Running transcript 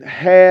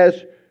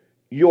Has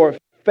your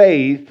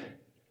faith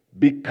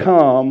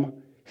become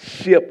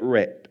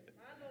shipwrecked?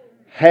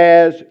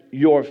 Has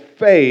your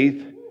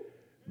faith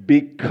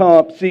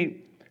become,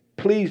 see,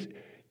 please,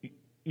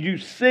 you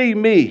see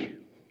me,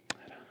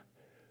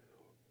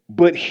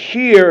 but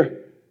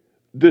hear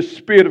the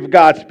Spirit of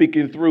God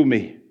speaking through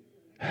me.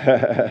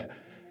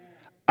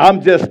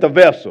 I'm just a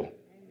vessel.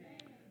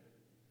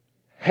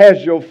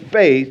 Has your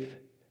faith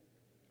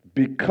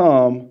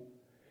become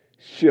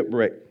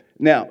shipwrecked?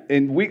 Now,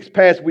 in weeks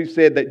past, we've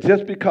said that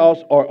just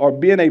because or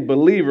being a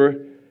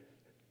believer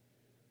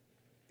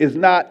is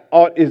not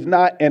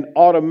an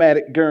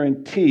automatic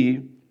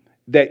guarantee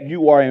that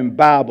you are in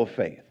Bible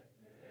faith.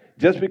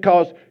 Just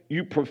because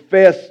you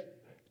profess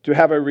to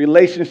have a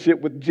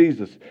relationship with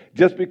Jesus,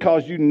 just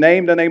because you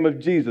name the name of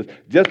Jesus,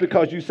 just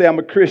because you say I'm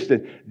a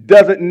Christian,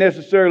 doesn't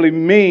necessarily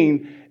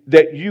mean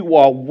that you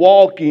are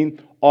walking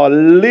or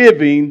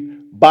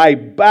living by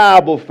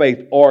Bible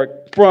faith or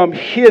from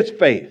His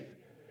faith,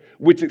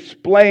 which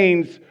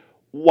explains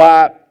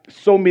why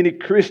so many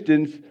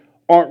Christians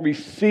aren't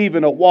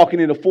receiving or walking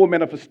in the full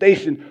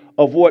manifestation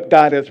of what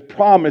God has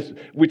promised,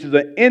 which is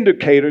an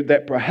indicator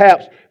that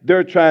perhaps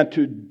they're trying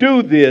to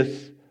do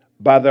this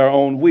by their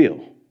own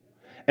will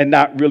and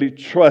not really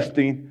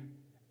trusting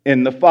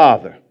in the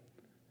Father.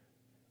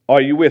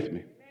 Are you with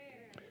me?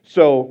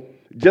 So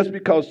just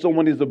because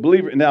someone is a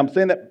believer, and I'm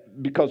saying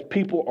that because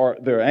people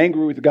they're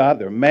angry with God,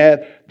 they're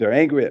mad, they're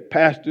angry at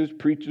pastors,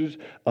 preachers,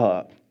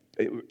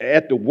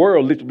 at the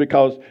world, literally,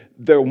 because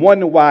they're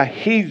wondering why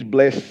he's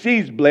blessed,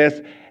 she's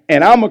blessed,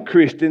 and I'm a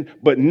Christian,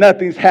 but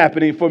nothing's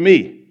happening for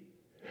me.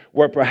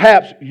 Where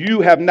perhaps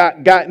you have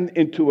not gotten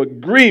into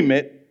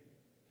agreement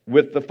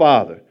with the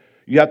Father.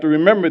 You have to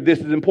remember this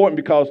is important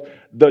because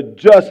the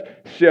just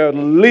shall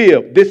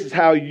live. This is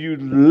how you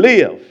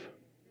live.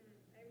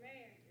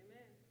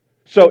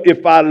 So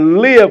if I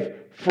live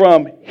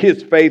from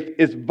His faith,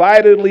 it's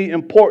vitally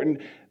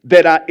important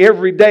that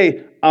every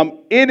day I'm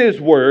in His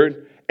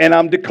Word and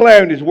I'm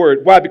declaring His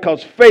Word. Why?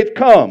 Because faith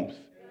comes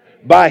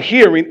by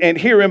hearing, and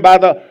hearing by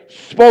the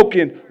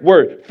spoken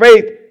word.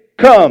 Faith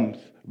comes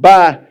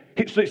by,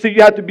 so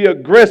you have to be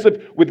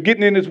aggressive with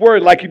getting in His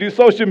Word like you do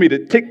social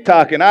media,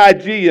 TikTok and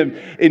IG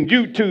and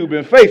YouTube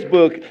and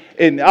Facebook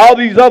and all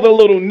these other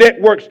little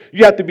networks.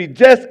 You have to be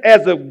just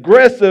as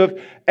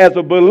aggressive as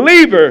a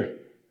believer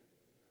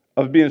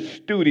of being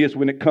studious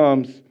when it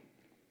comes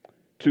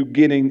to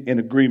getting in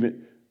agreement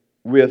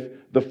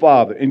with the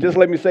Father. And just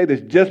let me say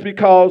this, just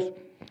because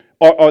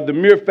or the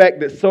mere fact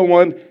that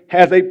someone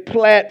has a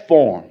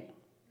platform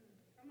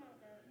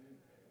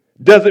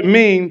doesn't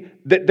mean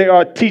that they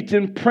are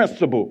teaching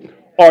principle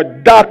or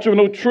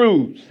doctrinal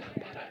truths.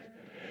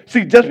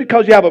 See, just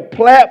because you have a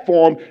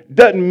platform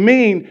doesn't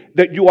mean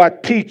that you are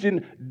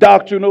teaching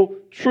doctrinal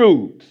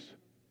truths.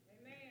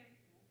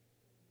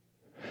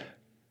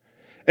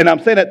 And I'm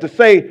saying that to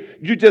say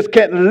you just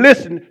can't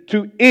listen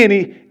to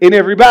any and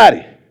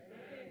everybody.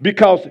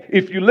 Because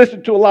if you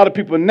listen to a lot of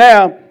people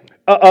now,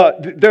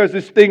 there's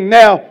this thing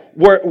now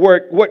where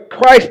what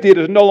Christ did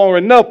is no longer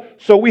enough,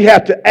 so we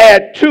have to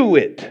add to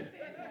it.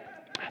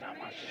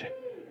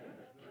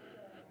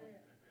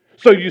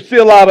 So you see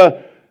a lot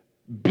of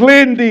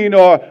blending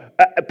or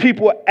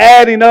people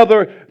adding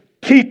other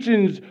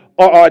teachings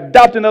or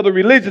adopting other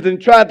religions and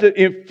trying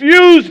to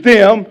infuse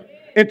them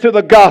into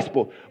the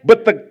gospel.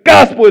 But the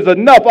gospel is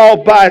enough all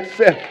by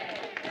itself.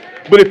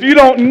 But if you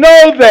don't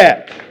know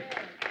that,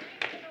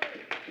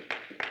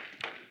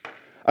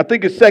 I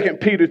think it's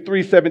 2 Peter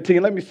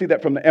 3:17. Let me see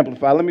that from the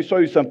Amplified. Let me show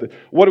you something.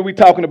 What are we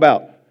talking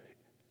about?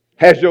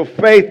 Has your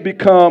faith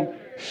become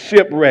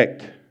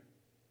shipwrecked?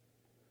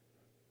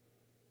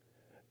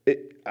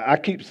 I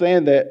keep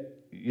saying that.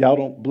 Y'all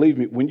don't believe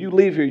me. When you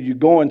leave here, you're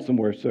going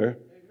somewhere, sir,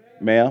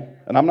 ma'am.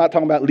 And I'm not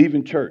talking about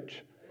leaving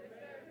church.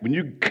 When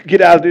you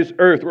get out of this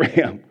earth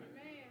realm,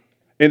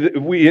 and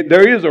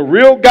there is a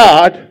real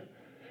God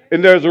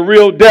and there's a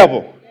real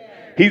devil.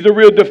 He's a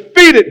real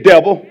defeated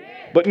devil,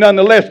 but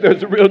nonetheless,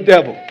 there's a real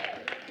devil.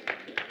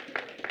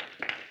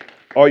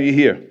 Are you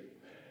here?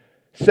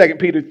 2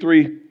 Peter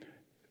 3,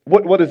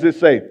 what does this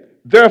say?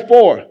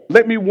 Therefore,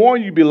 let me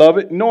warn you,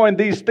 beloved, knowing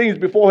these things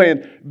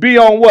beforehand, be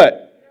on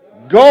what?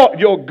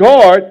 Your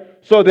guard,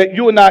 so that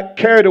you are not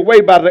carried away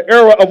by the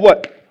error of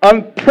what?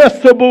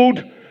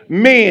 Unprincipled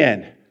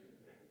men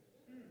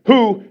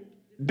who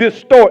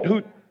distort,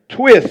 who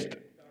twist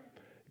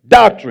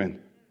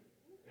doctrine.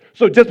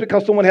 So just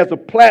because someone has a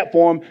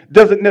platform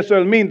doesn't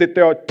necessarily mean that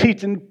they are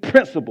teaching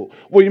principle.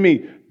 What do you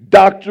mean?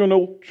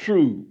 Doctrinal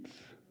truths.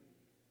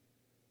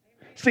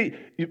 See,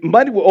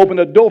 money will open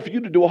a door for you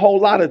to do a whole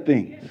lot of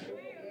things.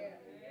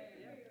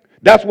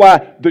 That's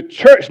why the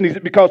church needs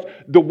it, because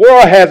the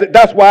world has it.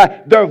 That's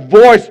why their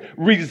voice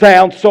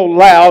resounds so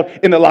loud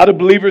in a lot of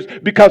believers,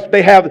 because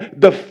they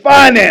have the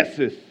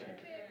finances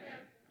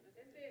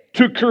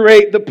to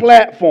create the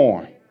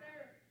platform.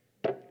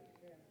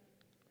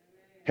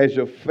 Has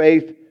your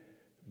faith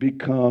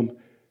become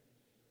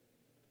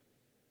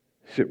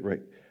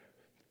shipwrecked?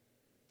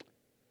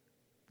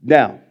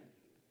 Now,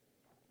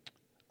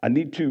 I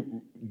need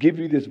to give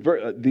you this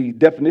the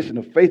definition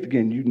of faith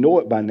again. You know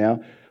it by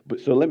now,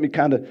 but so let me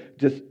kind of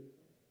just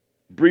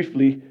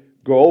briefly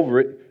go over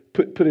it.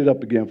 Put it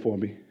up again for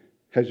me.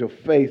 Has your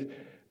faith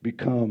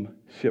become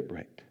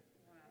shipwrecked?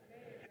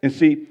 And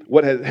see,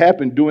 what has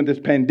happened during this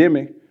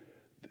pandemic,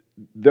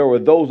 there were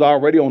those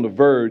already on the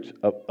verge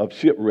of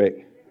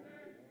shipwreck.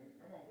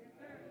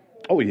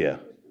 Oh, yeah.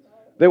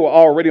 They were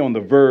already on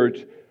the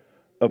verge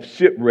of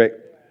shipwreck.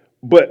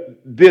 But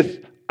this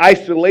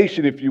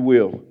isolation, if you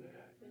will,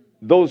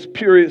 those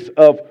periods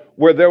of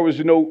where there was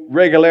no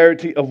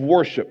regularity of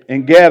worship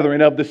and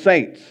gathering of the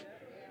saints,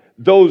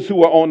 those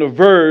who are on the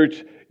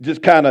verge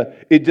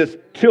it just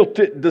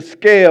tilted the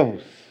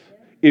scales,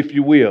 if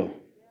you will.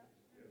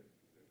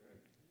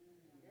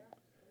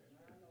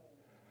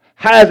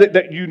 How is it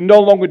that you no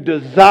longer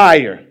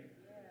desire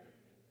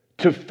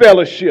to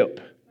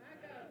fellowship,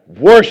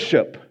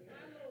 worship,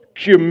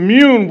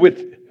 commune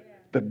with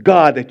the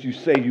God that you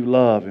say you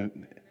love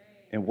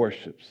and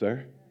worship,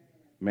 sir,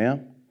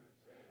 ma'am?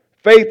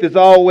 Faith is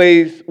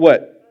always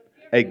what?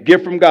 A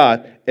gift from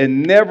God,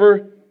 and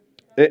never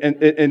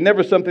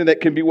something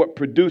that can be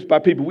produced by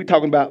people. We're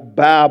talking about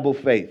Bible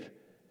faith,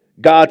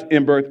 God's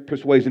in-birth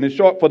persuasion. In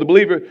short, for the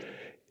believer,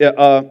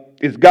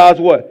 is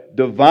God's what?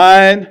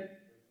 Divine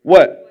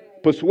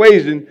what?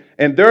 Persuasion,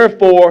 and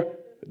therefore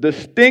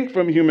distinct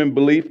from human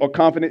belief or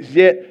confidence,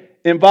 yet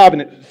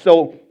involving it.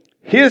 So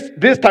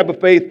this type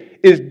of faith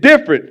is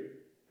different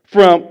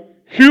from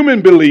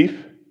human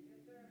belief,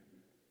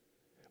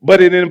 but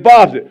it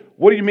involves it.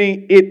 What do you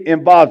mean it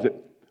involves it?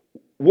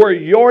 Where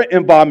your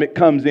involvement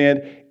comes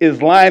in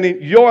is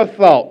lining your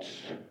thoughts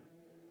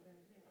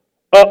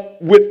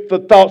up with the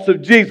thoughts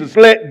of Jesus.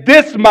 Let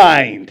this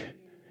mind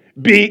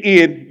be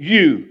in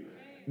you,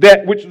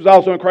 that which was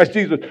also in Christ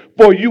Jesus.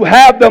 For you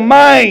have the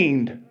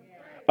mind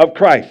of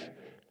Christ.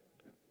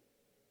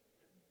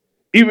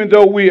 Even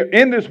though we are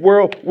in this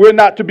world, we're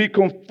not to be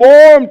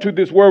conformed to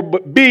this world,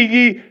 but be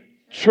ye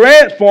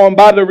transformed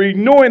by the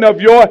renewing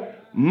of your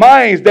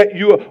minds, that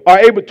you are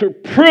able to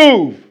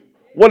prove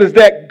what is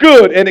that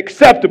good and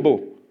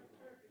acceptable.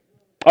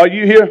 Are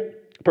you here?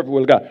 Perfect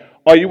will of God.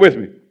 Are you with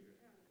me?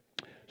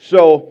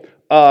 So,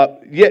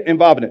 yet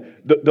involving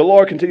it. The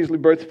Lord continuously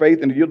births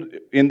faith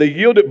in the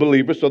yielded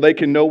believers so they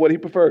can know what he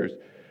prefers.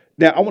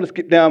 Now, I want to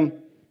skip down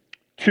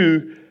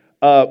to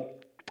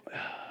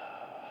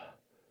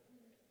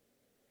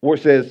where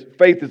it says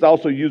faith is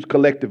also used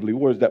collectively.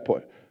 Where's that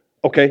part?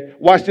 Okay,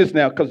 watch this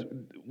now, because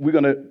we're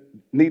going to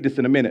need this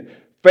in a minute.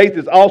 Faith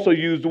is also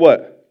used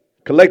what?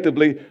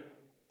 Collectively,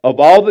 of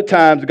all the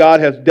times God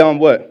has done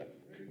what?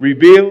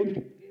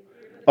 Revealed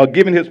or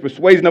given his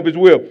persuasion of his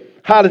will.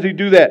 How does he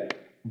do that?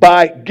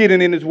 By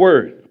getting in his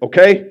word,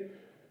 okay?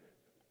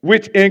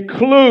 Which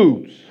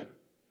includes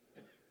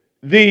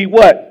the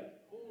what?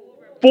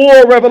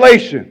 Full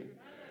revelation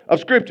of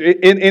Scripture.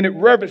 And it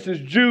references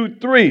Jude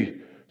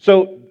 3.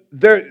 So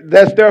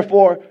that's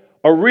therefore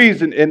a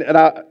reason, and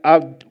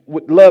I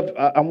would love,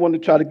 I want to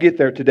try to get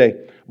there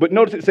today. But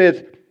notice it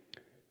says,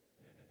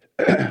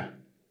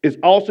 it's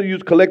also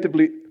used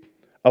collectively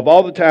of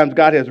all the times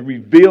God has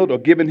revealed or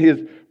given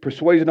his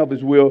persuasion of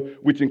his will,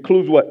 which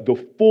includes what? The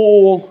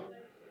full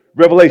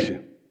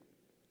revelation.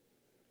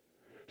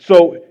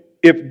 So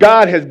if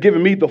God has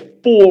given me the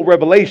full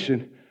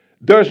revelation,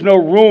 there's no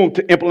room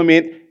to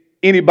implement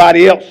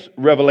anybody else's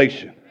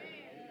revelation.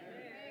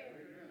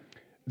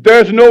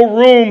 There's no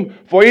room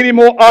for any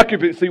more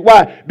occupancy.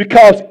 Why?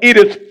 Because it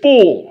is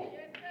full.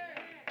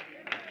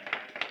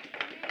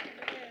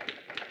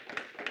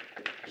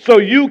 So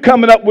you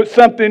coming up with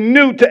something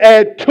new to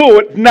add to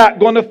it is not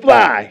going to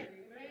fly.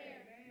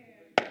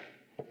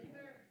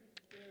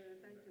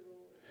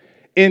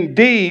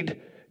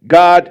 Indeed,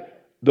 God,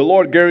 the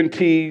Lord,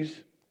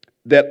 guarantees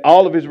that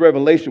all of his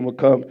revelation will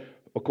come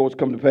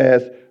to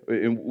pass.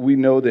 And we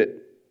know that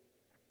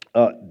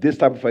this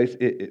type of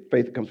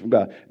faith comes from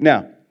God.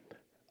 Now,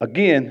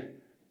 again,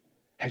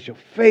 has your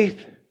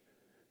faith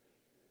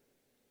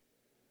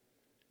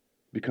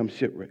become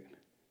shipwrecked?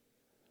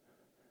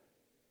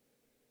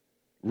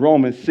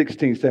 Romans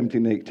 16,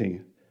 17,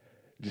 18.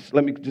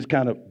 Let me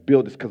kind of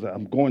build this, because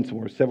I'm going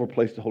somewhere, several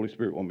places the Holy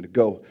Spirit wants me to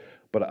go.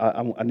 But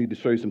I need to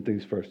show you some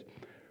things first.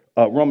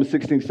 Romans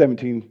 16,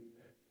 17,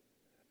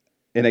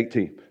 and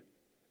 18.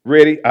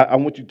 Ready? I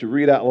want you to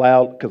read out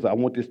loud, because I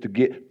want this to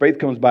get, faith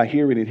comes by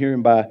hearing, and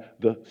hearing by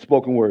the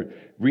spoken word.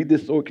 Read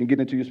this so it can get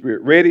into your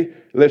spirit. Ready?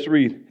 Let's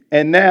read.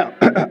 And now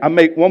I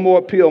make one more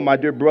appeal, my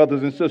dear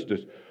brothers and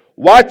sisters.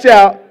 Watch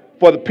out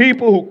for the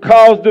people who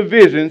cause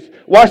divisions,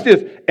 watch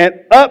this,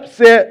 and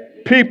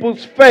upset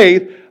people's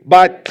faith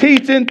by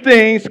teaching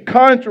things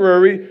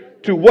contrary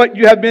to what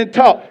you have been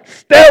taught.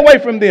 Stay away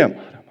from them.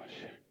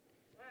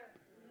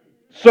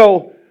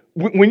 So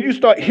when you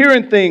start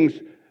hearing things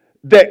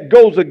that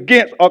goes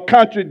against or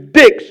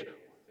contradicts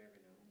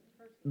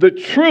the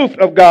truth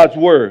of God's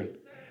word,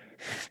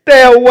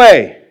 stay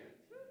away.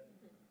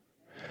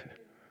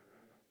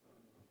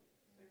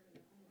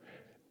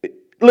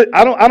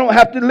 I don't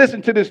have to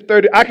listen to this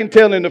 30. I can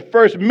tell in the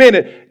first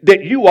minute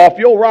that you off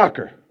your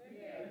rocker.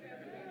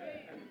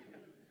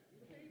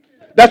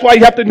 That's why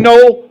you have to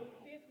know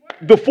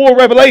the full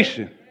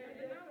revelation.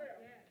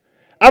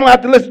 I don't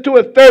have to listen to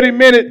a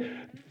 30-minute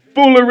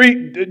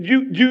foolery,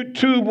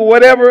 YouTube or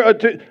whatever.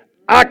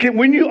 I can.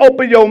 When you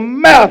open your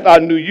mouth, I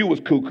knew you was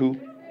cuckoo.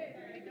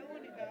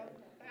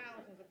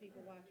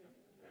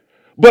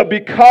 But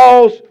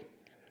because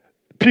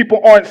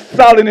people aren't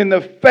solid in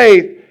their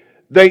faith,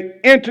 they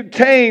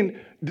entertain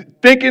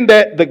thinking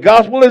that the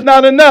gospel is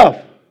not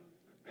enough.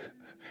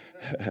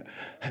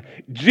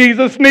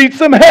 Jesus needs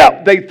some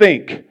help, they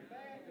think.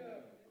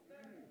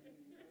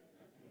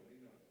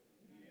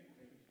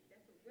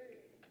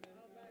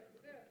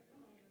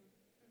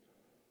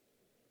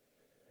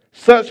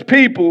 Such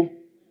people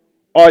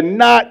are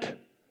not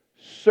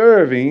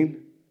serving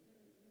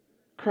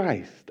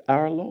Christ,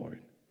 our Lord.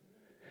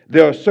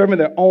 They are serving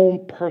their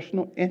own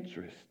personal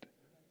interest.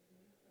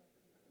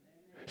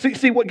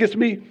 See, what gets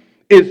me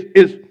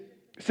is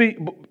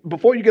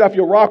before you get off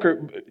your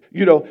rocker,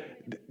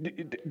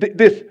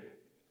 this,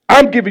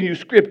 I'm giving you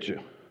scripture.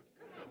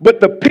 But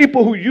the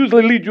people who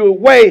usually lead you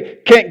away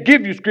can't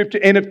give you scripture,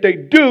 and if they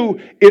do,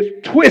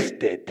 it's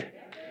twisted.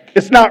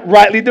 It's not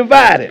rightly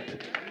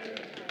divided.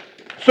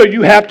 So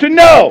you have to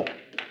know.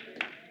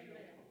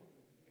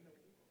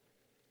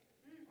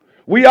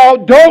 We all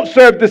don't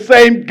serve the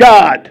same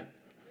God.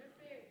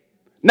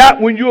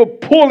 Not when you're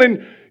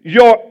pulling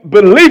your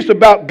beliefs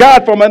about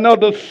God from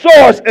another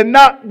source and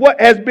not what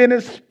has been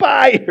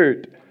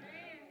inspired.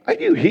 Are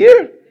you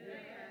here?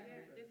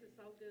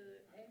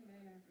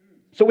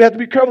 So we have to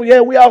be careful.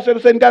 Yeah, we all serve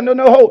the same God.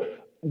 No.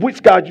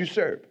 Which God you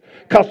serve?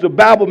 Because the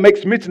Bible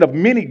makes mention of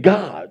many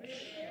gods.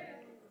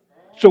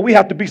 So we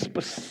have to be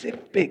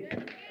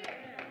specific.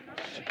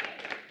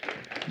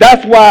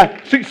 That's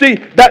why,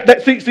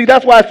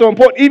 that's why it's so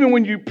important. Even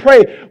when you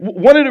pray,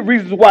 one of the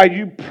reasons why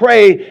you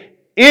pray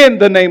in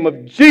the name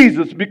of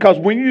Jesus, because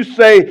when you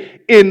say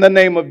in the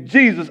name of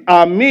Jesus,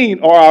 Amen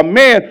or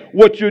Amen,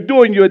 what you're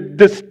doing, you're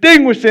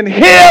distinguishing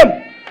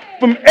Him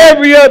from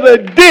every other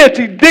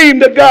deity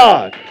deemed a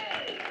God.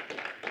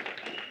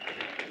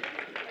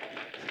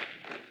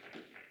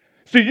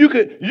 So you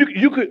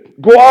could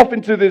go off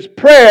into this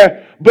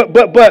prayer,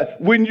 but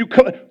when you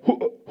come,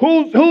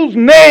 whose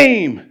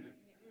name?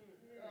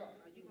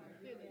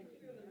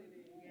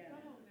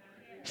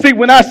 See,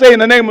 when I say in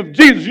the name of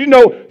Jesus, you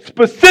know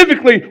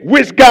specifically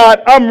which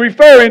God I'm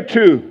referring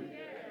to.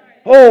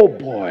 Oh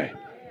boy,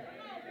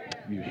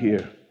 you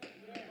hear?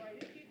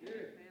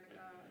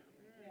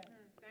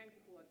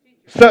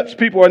 Such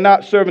people are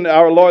not serving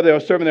our Lord; they are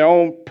serving their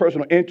own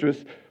personal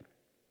interests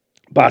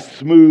by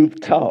smooth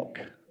talk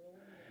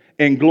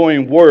and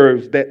glowing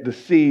words that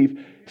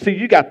deceive. See,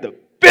 you got to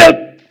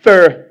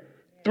filter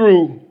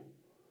through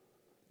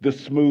the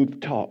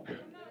smooth talk.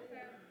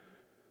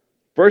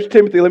 1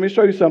 Timothy, let me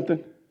show you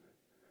something.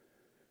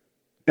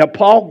 Now,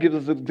 Paul gives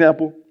us an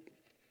example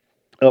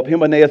of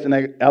Hymenaeus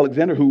and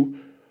Alexander, who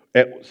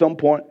at some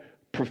point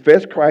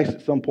professed Christ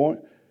at some point,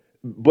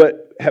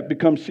 but have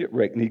become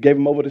shipwrecked. And he gave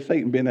them over to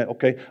Satan, being that,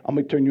 okay, I'm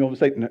going to turn you over to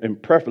Satan,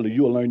 and preferably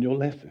you'll learn your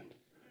lesson,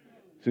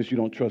 since you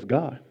don't trust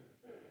God.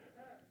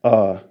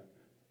 Are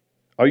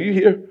you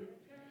here?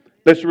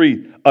 Let's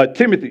read.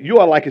 Timothy, you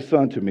are like a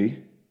son to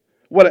me.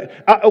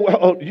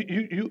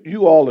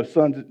 You all are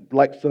sons,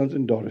 like sons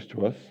and daughters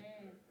to us.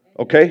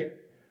 Okay?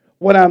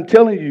 What I'm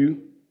telling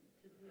you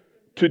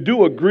to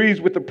do agrees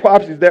with the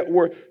prophecies that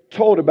were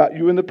told about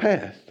you in the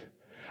past.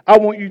 I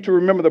want you to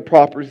remember the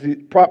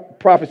prophecies,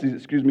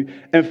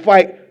 and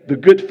fight the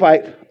good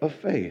fight of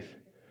faith.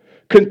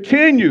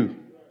 Continue.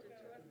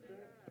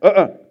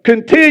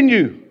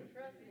 Continue.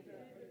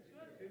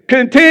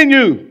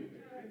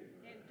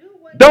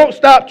 Don't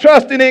stop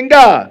trusting in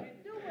God.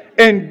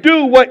 And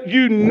do what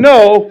you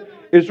know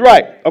is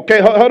right. Okay,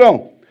 hold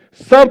on.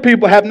 Some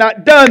people have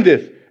not done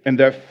this, and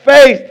their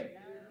faith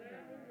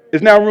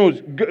is now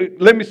ruined.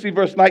 Let me see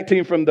verse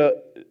 19 from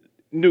the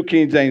New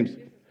King James.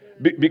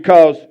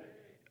 Because,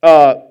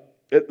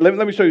 let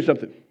me show you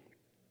something.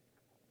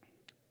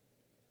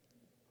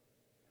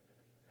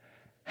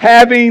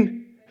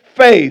 Having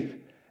faith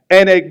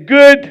and a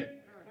good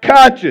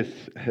conscience.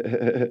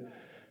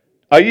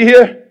 Are you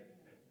here?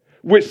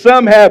 Which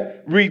some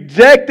have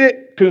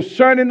rejected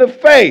concerning the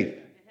faith.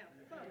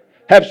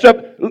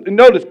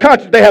 Notice,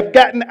 conscience, they have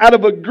gotten out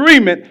of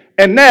agreement,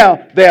 and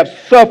now they have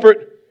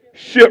suffered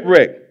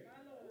shipwreck.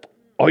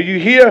 Are you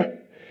here?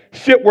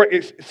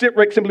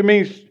 Shipwreck simply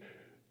means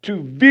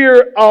to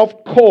veer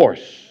off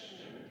course.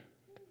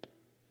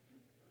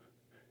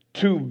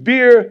 To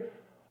veer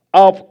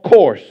off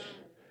course.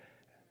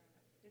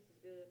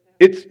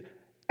 It's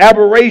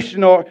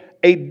aberration or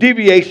a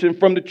deviation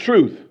from the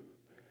truth.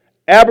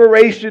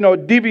 Aberration or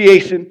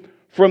deviation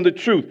from the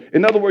truth.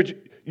 In other words,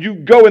 you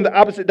go in the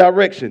opposite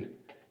direction.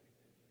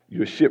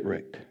 You're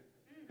shipwrecked.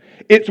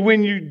 It's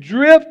when you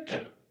drift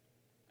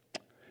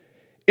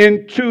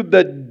into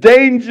the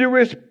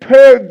dangerous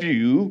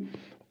purview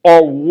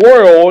or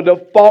world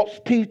of false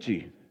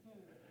teaching.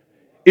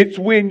 It's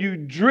when you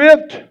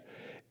drift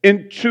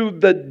into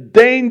the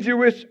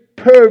dangerous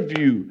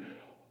purview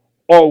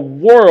or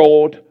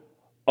world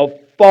of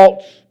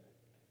false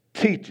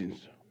teachings.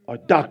 are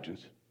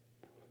doctrines.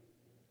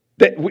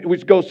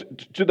 Which goes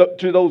to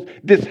those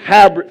this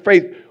hybrid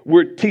faith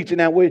we're teaching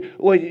that way.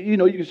 Well, you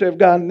know, you can serve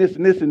God in this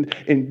and this and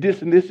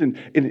this and this and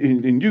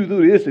you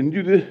do this and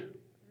you do this.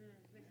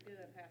 That's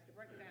good, Pastor.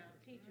 Break it down.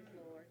 Teach us,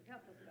 Lord.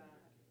 Help us,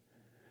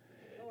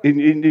 God.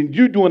 And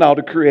you doing all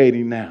the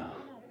creating now.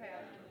 Come on, Pastor.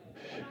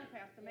 Come on,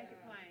 Pastor. Make it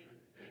plain.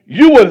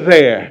 You were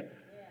there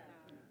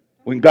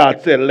when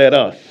God said, "Let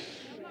us."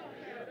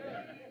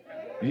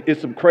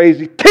 It's some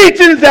crazy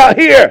teachings out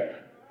here.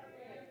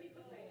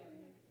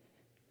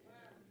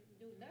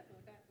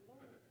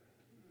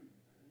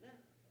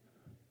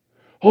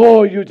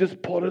 Oh, you're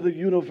just part of the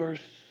universe,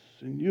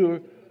 and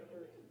you're.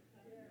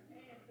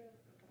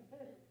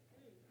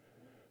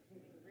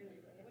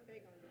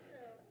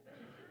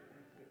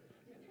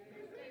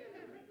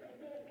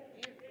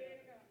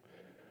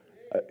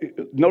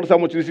 Notice I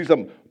want you to see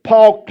something.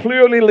 Paul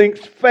clearly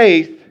links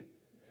faith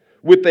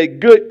with a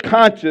good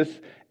conscience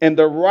and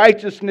the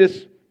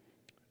righteousness,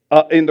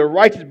 in the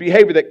righteous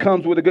behavior that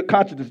comes with a good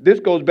conscience.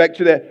 This goes back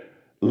to that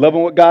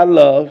loving what God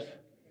loves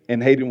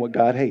and hating what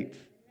God hates.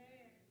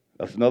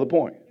 That's another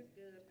point.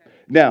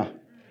 Now,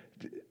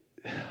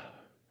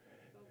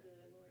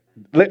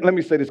 let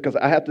me say this because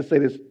I have to say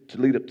this to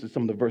lead up to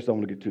some of the verses I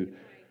want to get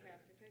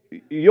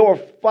to. Your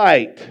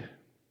fight,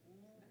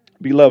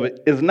 beloved,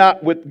 is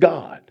not with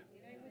God.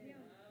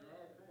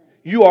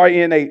 You are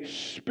in a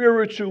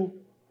spiritual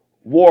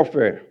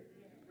warfare.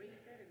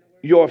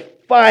 Your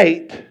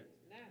fight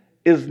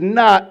is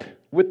not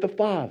with the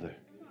Father.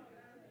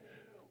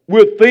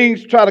 Will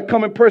things try to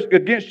come in person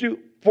against you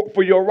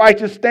for your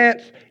righteous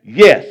stance?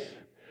 Yes.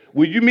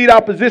 Will you meet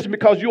opposition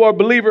because you are a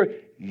believer?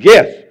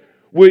 Yes.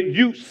 Will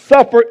you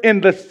suffer in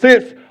the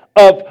sense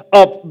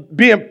of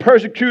being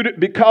persecuted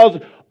because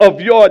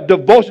of your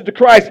devotion to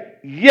Christ?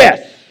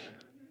 Yes.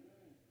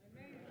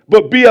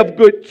 But be of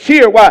good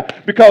cheer. Why?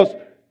 Because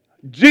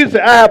Jesus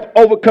said, I have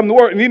overcome the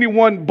world, and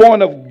anyone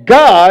born of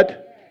God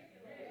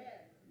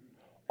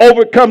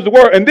overcomes the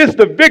world. And this is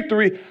the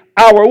victory,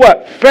 our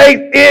what?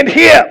 Faith in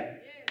Him.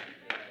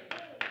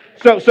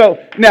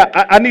 So now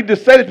I need to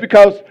say this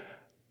because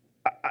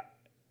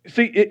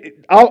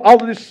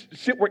all of this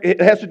shipwreck, it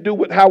has to do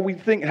with how we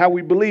think, how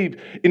we believe.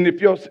 And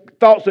if your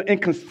thoughts are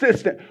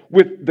inconsistent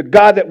with the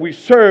God that we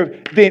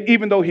serve, then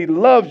even though He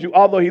loves you,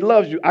 although He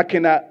loves you, I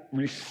cannot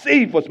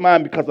receive what's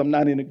mine because I'm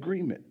not in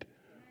agreement.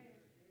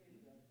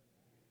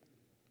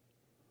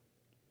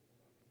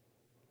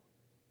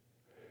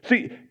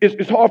 See,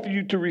 it's hard for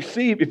you to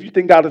receive if you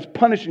think God is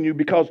punishing you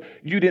because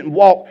you didn't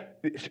walk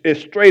as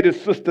straight as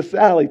Sister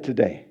Sally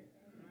today.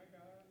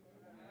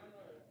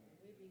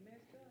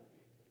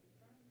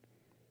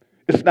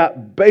 It's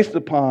not based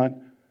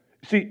upon,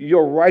 see,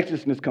 your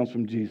righteousness comes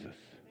from Jesus.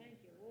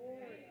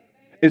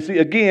 And see,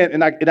 again,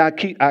 and I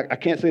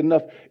can't say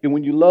enough, and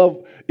when you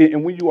love,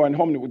 and when you are in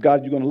harmony with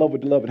God, you're going to love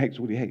what He loves and hate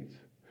what He hates.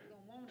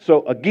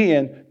 So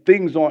again,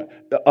 things aren't,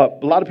 a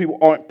lot of people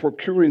aren't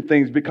procuring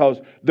things because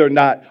they're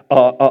not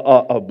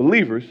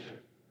believers.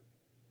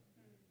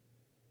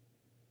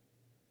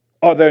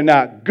 Or they're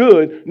not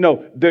good.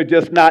 No, they're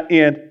just not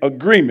in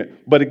agreement.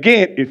 But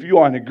again, if you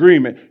are in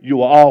agreement, you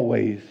will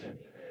always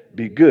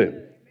be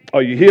good.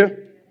 Are you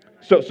here?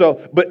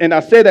 And I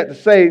say that to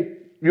say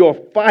your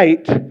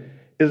fight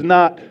is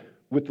not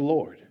with the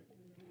Lord.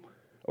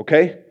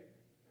 Okay?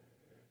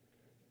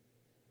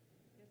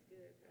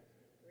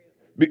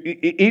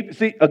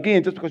 See,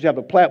 again, just because you have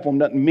a platform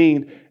doesn't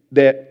mean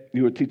that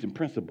you are teaching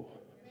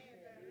principle.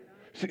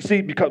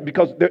 See,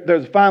 because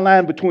there's a fine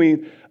line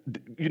between,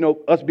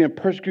 us being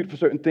persecuted for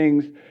certain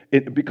things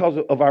because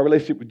of our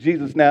relationship with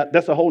Jesus. Now,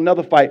 that's a whole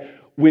nother fight.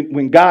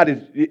 When God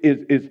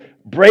is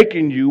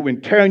breaking you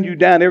and tearing you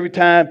down every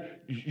time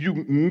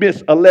you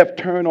miss a left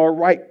turn or a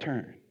right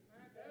turn.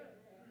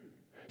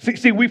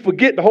 See, we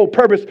forget the whole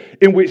purpose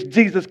in which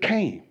Jesus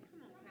came.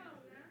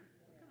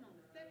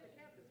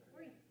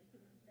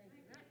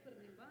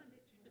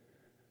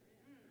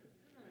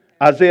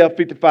 Isaiah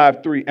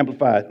 55:3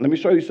 Amplified. Let me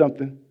show you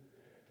something.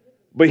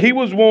 But He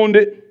was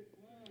wounded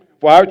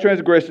for our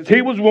transgressions.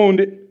 He was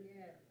wounded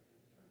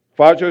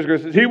for our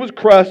transgressions. He was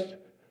crushed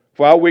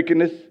for our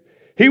wickedness.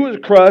 He was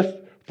crushed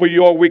for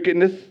your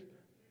wickedness,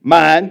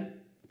 mine,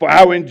 for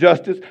our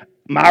injustice,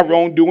 my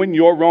wrongdoing,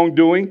 your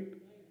wrongdoing.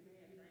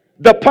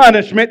 The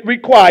punishment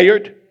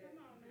required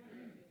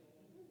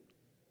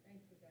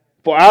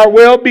for our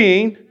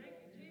well-being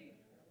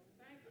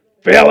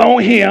fell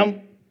on Him.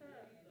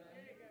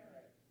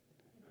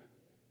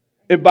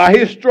 And by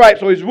His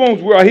stripes or His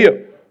wounds, we are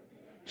healed.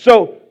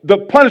 So the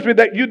punishment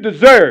that you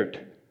deserved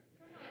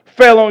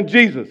fell on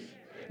Jesus.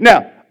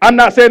 Now, I'm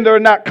not saying there are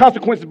not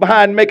consequences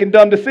behind making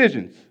dumb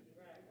decisions.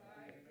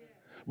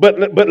 But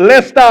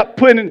let's stop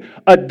putting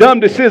a dumb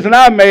decision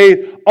I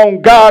made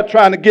on God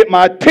trying to get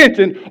my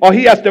attention, or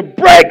He has to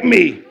break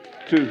me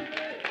to.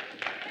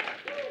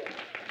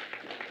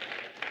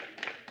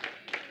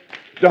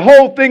 The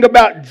whole thing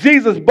about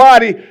Jesus'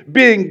 body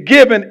being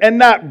given and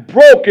not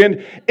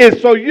broken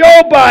is so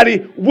your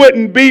body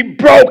wouldn't be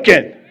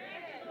broken.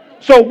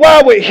 So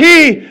why would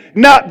he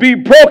not be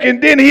broken?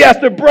 Then he has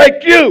to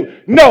break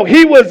you. No,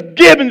 he was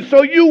given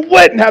so you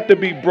wouldn't have to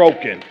be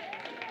broken.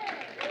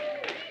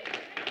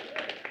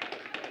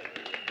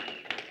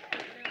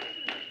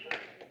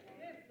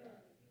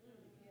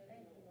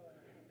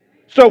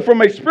 So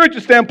from a spiritual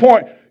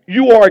standpoint,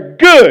 you are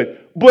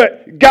good,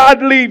 but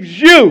God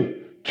leaves you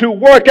to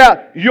work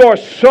out your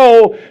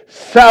soul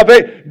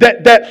salvation,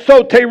 that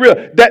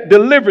soteria, that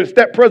deliverance,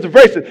 that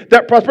preservation,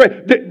 that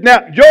prosperity.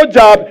 Now, your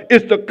job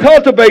is to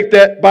cultivate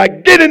that by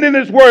getting in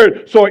His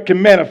Word so it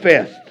can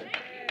manifest.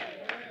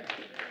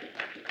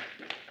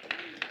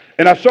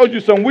 And I showed you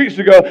some weeks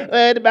ago,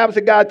 the Bible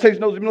said God chasing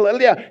those.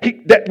 Yeah,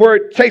 that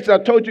word chase, I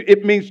told you,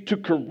 it means to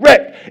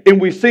correct. And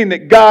we've seen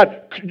that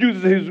God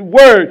uses His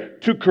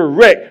Word to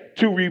correct,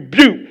 to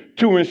rebuke,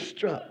 to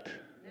instruct.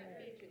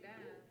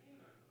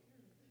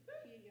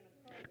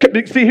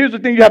 See, here's the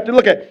thing you have to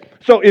look at.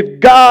 So if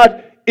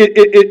God,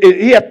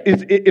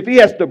 if He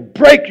has to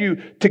break you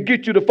to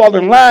get you to fall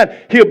in line,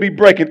 He'll be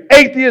breaking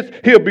atheists,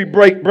 He'll be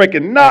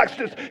breaking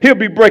Gnostics, He'll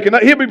be breaking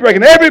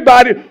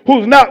everybody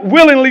who's not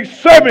willingly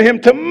serving Him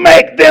to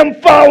make them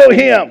follow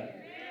Him.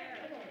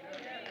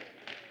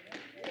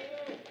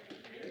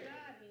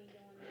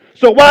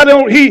 So why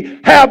don't He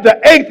have the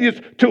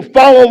atheists to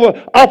fall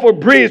off a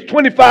bridge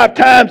 25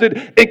 times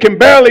and can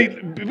barely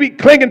be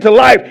clinging to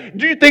life?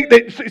 Do you think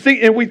that,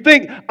 see, and we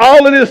think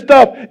all of this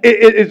stuff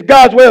is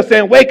God's way of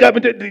saying, wake up,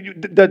 and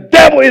the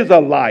devil is a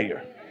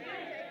liar.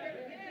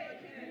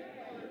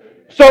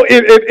 So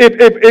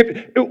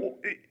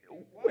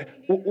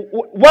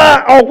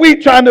why are we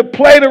trying to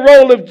play the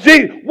role of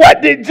Jesus?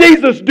 What did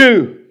Jesus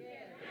do?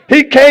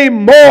 He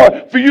came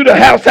more for you to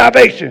have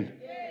salvation.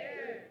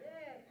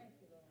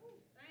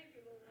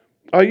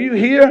 Are you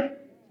here?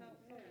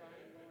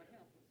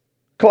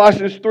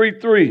 Colossians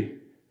 3:3.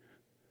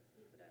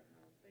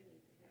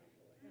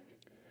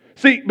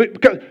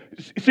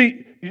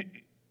 See,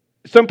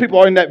 some people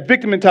are in that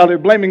victim mentality,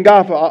 blaming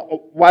God for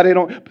why they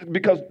don't,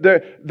 because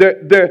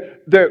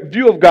their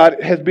view of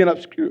God has been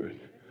obscured.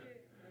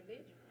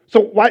 So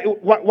why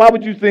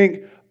would you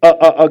think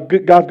a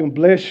good God's going to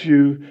bless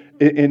you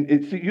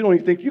and see, you don't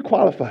even think you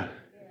qualify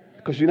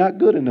because you're not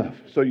good enough.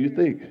 So you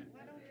think.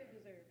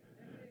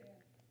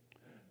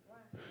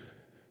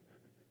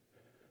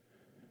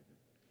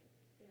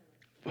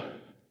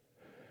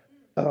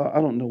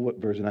 I don't know what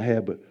version I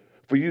have, but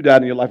for you died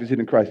and your life is hid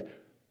in Christ.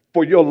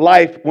 For your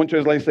life, one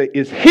translation say,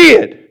 is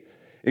hid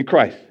in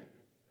Christ.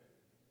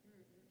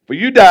 For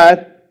you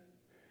died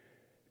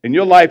and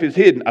your life is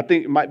hidden. I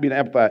think it might be an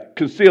amplified,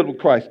 concealed with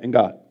Christ in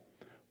God.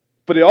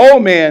 For the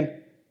old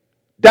man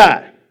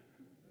died.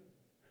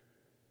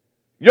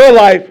 Your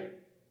life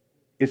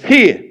is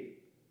hid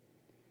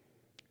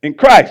in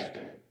Christ.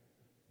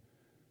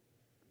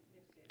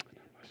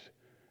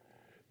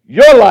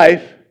 Your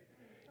life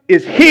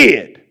is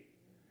hid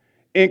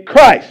in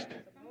Christ.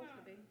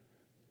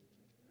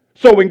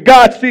 So when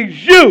God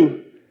sees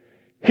you,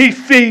 He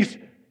sees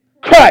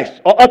Christ,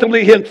 or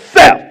ultimately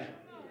Himself.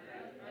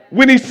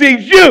 When He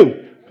sees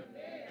you,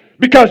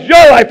 because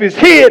your life is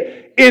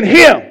hid in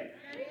Him.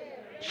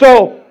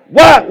 So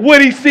why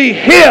would He see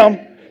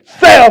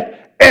Himself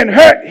and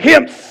hurt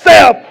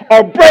Himself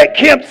or break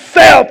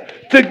Himself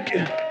to?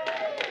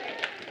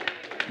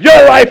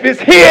 Your life is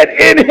hid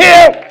in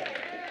Him.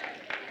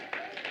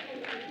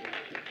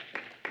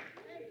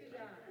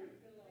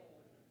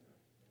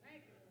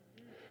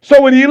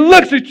 So when He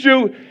looks at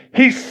you,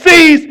 He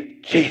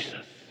sees Jesus.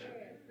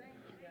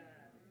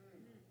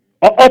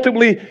 Or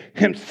ultimately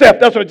Himself.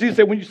 That's what Jesus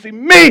said. When you see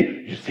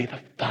me, you see the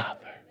Father.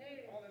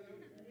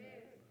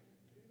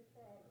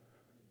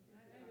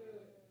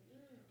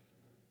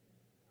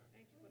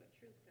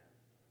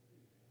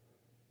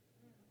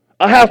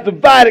 A house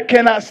divided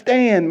cannot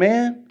stand,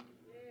 man.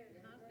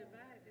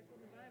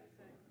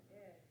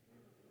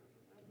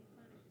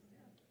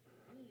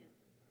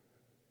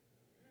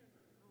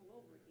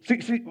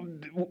 See,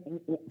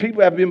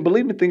 people have been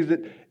believing things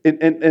that,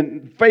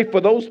 and faith for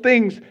those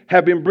things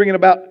have been bringing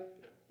about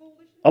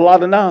a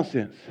lot of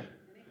nonsense.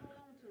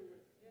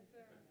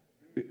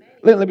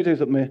 Let me tell you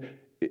something, man.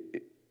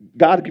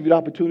 God will give you the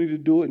opportunity to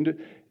do it, and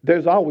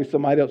there's always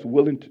somebody else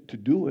willing to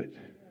do it.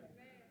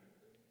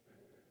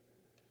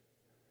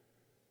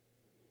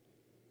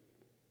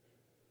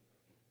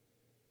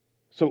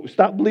 So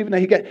stop believing that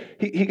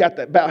he got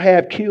that about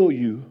half kill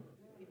you.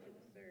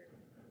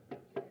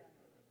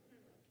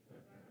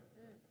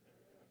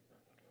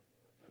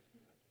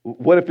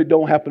 What if it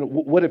don't happen?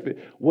 What if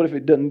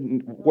it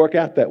doesn't work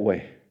out that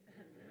way?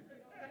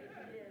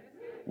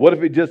 What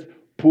if it just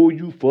pull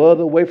you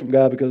further away from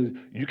God because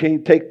you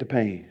can't take the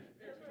pain?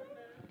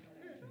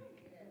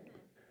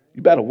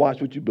 You better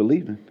watch what you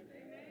believe in.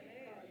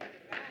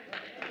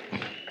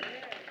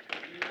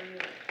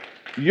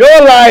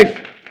 Your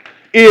life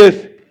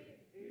is,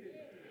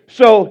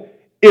 so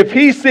if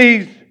He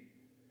sees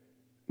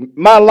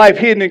my life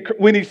hidden,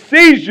 when He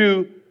sees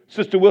you,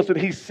 Sister Wilson,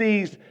 He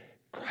sees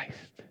Christ.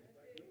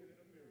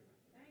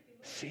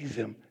 Sees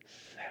Himself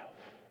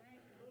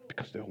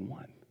because they're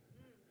one.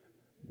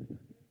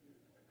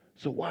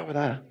 So why would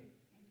I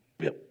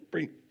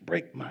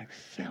break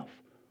myself.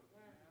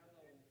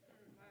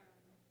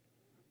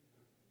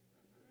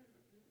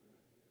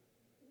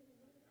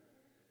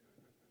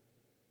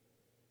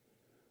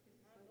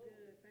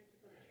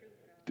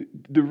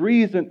 The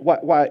reason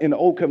why in the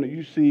Old Covenant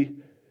you see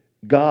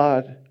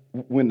God,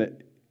 when the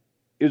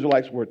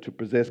Israelites were to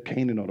possess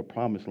Canaan or the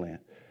Promised Land,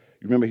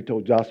 you remember he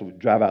told Joshua to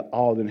drive out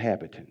all the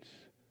inhabitants.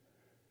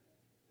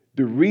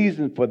 The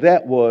reason for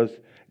that was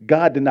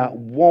God did not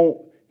want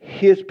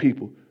his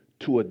people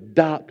to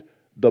adopt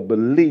the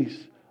beliefs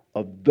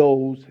of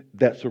those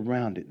that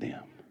surrounded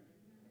them.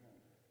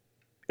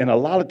 And a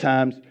lot of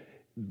times,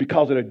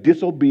 because of their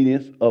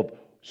disobedience of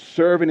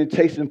serving and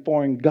chasing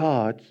foreign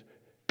gods,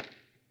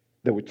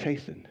 they were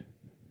chastened.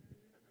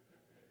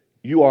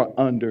 You are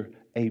under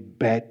a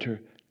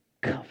better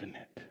covenant.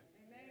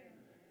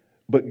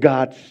 But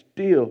God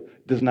still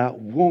does not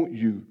want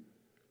you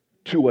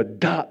to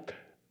adopt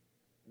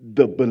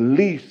the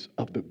beliefs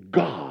of the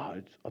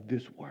gods of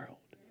this world.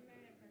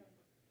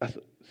 That's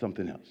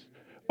something else.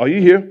 Are you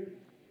here?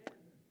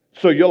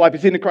 So your life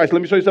is hidden in Christ.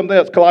 Let me show you something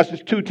else.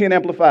 Colossians 2:10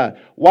 Amplified.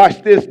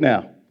 Watch this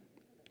now.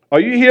 Are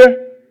you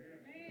here?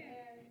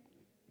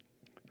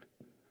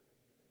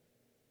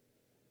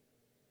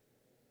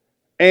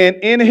 And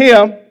in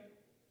him,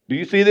 do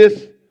you see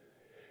this?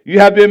 You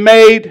have been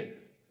made.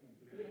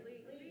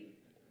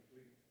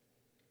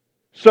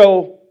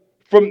 So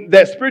from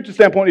that spiritual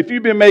standpoint, if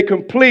you've been made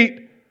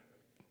complete,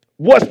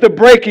 what's the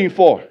breaking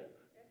for?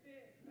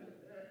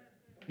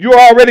 You're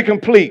already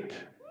complete.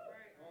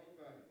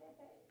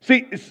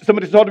 See, some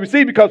of this is hard to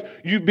receive because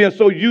you've been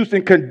so used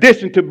and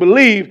conditioned to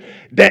believe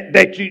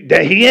that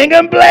he ain't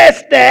gonna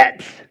bless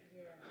that.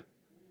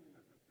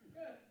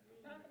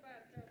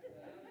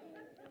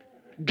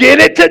 Get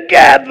it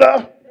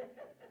together.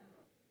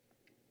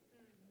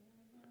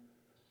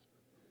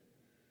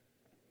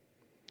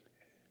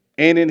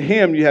 And in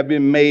him you have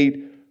been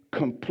made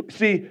complete.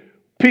 See,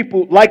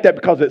 people like that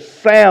because it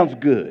sounds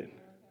good.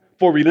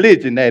 For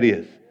religion, that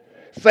is.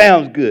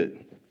 Sounds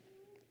good.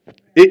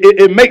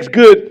 It makes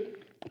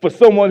good for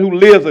someone who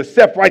lives a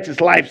self-righteous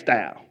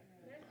lifestyle.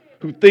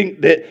 Who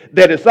think that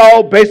it's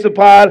all based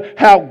upon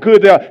how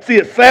good they are. See,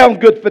 it sounds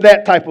good for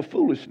that type of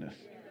foolishness.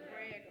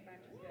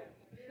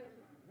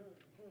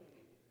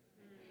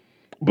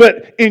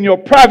 But in your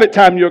private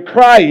time, you're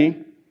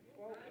crying,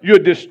 you're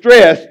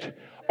distressed,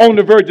 on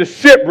the verge of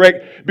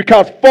shipwreck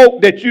because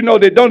folk that you know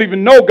that don't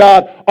even know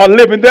God are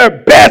living their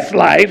best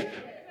life.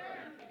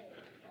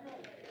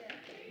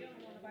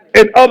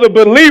 And other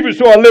believers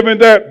who are living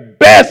their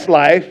best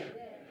life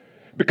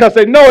because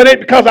they know it ain't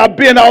because I've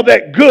been all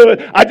that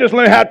good. I just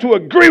learned how to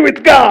agree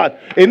with God.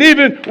 And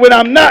even when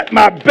I'm not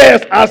my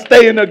best, I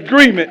stay in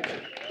agreement.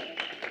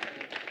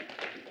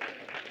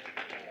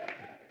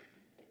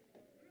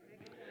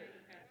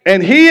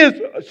 And he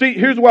is, see,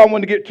 here's where I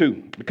want to get to.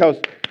 Because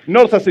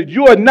notice I said,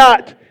 you are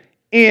not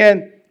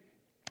in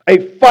a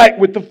fight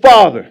with the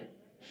Father.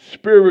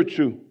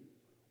 Spiritual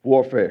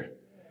warfare.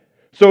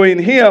 So in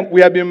him, we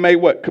have been made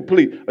what?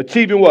 Complete.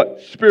 Achieving what?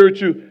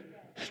 Spiritual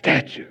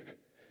stature.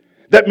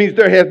 That means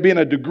there has been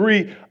a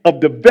degree of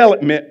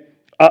development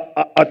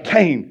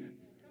attained.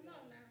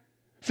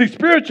 See,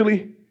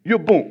 spiritually, you're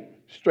boom,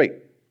 straight.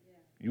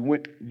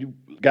 You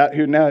got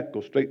here now,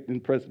 go straight in the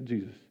presence of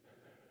Jesus.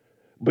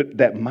 But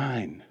that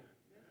mind,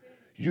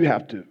 you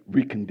have to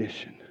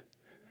recondition.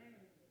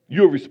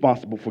 You're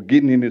responsible for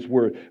getting in this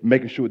word,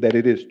 making sure that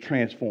it is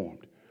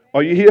transformed.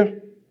 Are you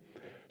here?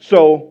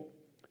 So,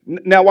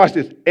 now watch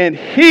this. And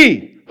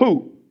he,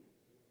 who?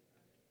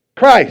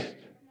 Christ,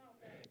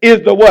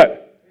 is the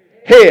what?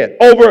 Head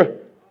over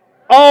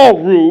all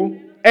rule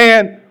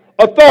and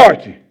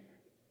authority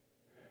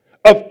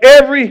of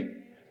every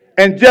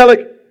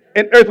angelic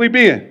and earthly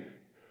being.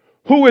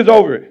 Who is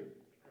over it?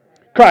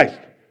 Christ.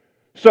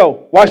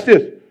 So, watch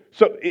this.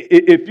 So,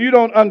 if you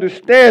don't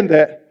understand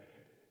that,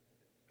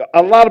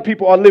 a lot of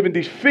people are living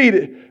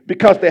defeated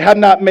because they have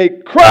not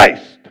made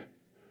Christ,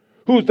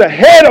 who's the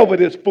head over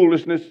this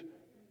foolishness,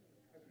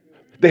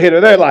 the head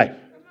of their life.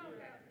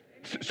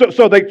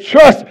 So they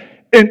trust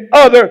in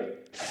other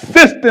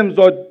systems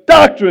or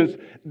doctrines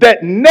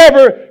that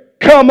never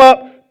come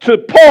up to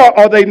par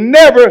or they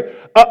never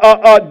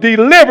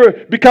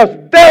deliver because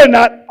they're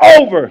not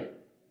over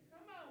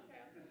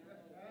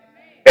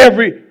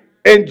every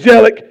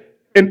angelic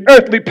and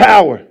earthly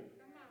power.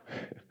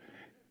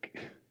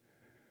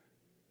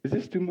 Is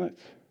this too much?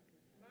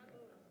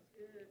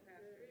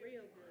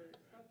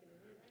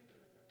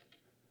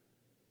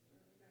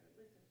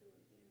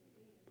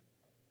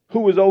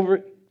 Who is over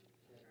it?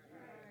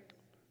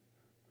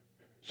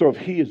 So if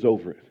he is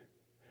over it,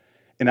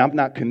 and I'm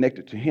not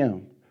connected to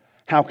him,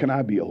 how can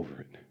I be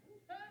over it?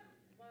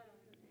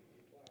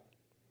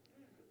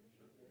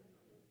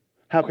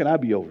 How can I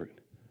be over it?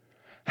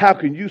 How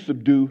can you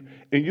subdue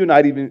and you're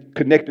not even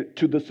connected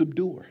to the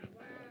subduer?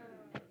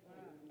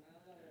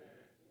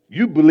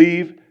 You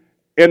believe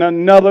in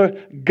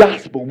another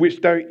gospel,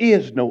 which there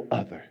is no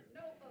other.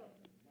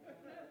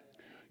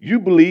 You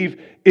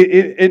believe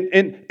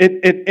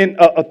in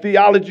a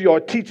theology or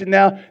a teaching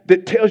now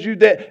that tells you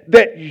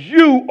that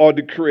you are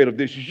the creator of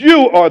this.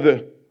 You are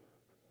the...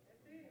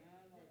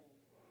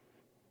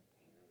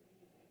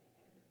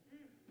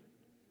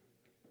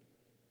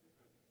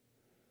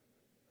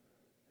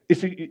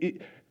 You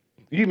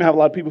even have a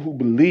lot of people who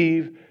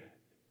believe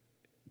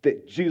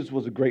that Jesus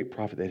was a great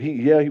prophet, that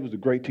he was a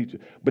great teacher,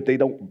 but they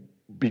don't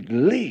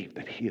believe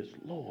that he is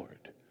Lord.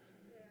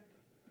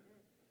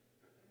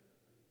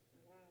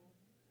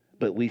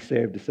 But we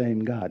serve the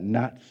same God.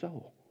 Not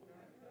so.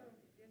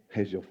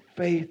 Has your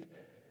faith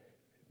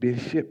been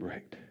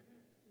shipwrecked?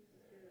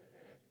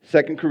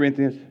 2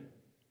 Corinthians.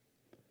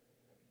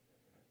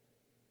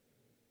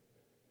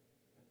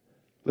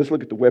 Let's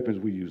look at the weapons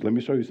we use. Let me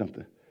show you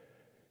something.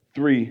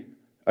 3.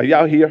 Are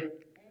y'all here? Amen.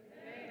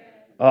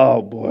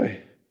 Oh,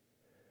 boy.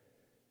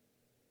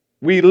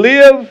 We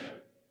live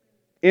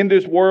in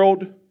this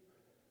world,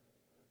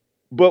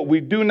 but we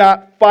do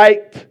not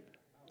fight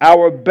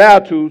our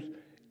battles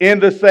in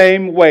the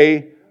same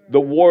way the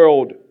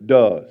world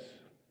does.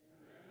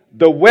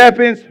 The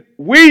weapons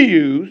we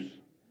use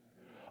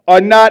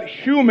are not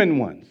human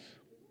ones.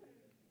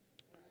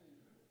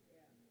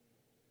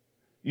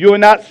 You are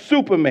not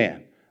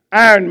Superman,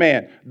 Iron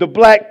Man, the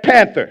Black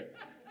Panther.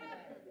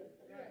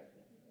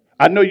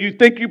 I know you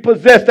think you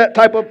possess that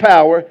type of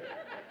power,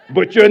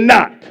 but you're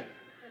not.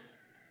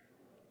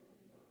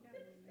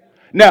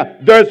 Now,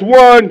 there's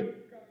one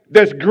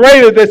that's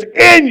greater that's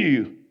in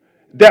you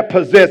that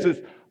possesses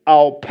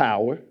all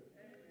power.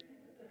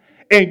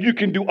 And you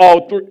can do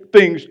all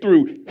things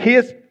through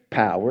his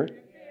power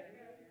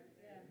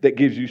that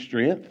gives you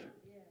strength.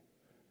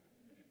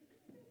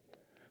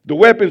 The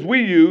weapons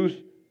we use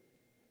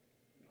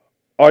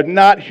are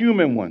not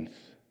human ones.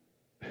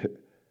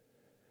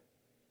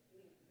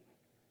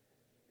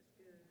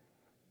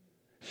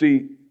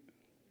 See,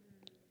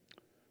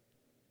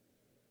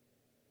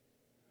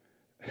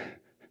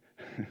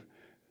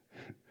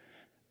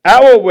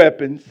 our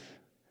weapons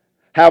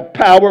have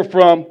power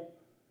from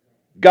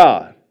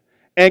God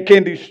and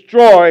can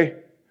destroy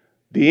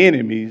the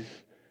enemy's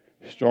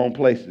strong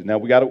places. Now,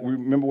 we got to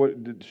remember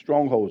what the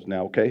strongholds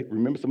now, okay?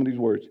 Remember some of these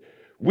words.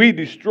 We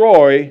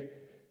destroy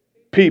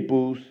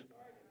people's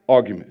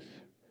arguments.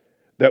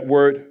 That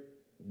word,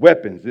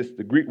 weapons, this is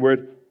the Greek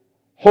word,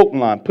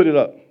 hoplon. Put it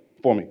up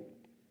for me.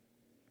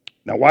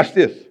 Now, watch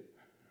this.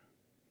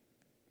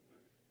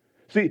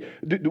 See,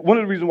 one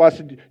of the reasons why I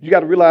said you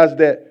got to realize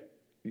that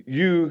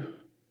you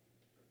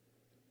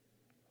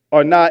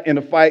are not in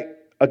a fight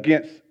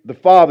against the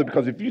Father,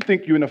 because if you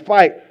think you're in a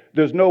fight,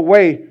 there's no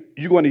way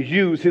you're going to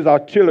use his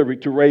artillery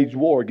to wage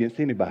war against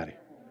anybody,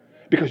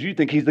 because you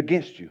think he's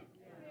against you.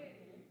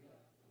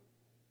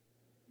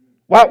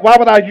 Why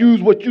would I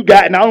use what you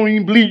got and I don't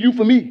even believe you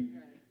for me?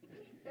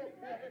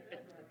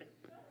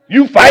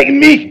 You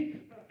fighting me.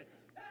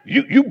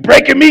 You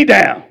breaking me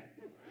down.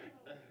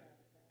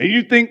 And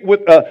you think with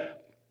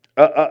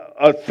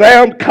a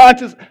sound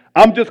conscience,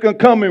 I'm just going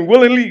to come and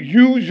willingly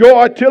use your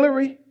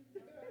artillery?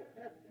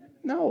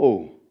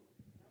 No.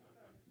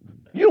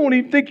 You don't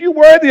even think you're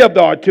worthy of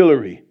the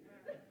artillery.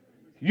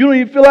 You don't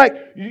even feel like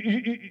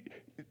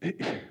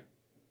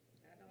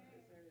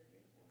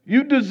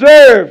you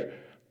deserve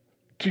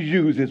to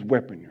use his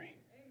weaponry.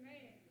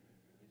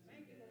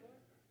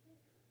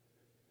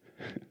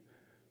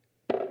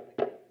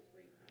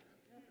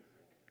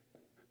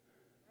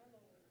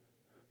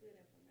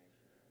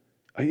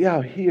 Are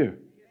y'all here?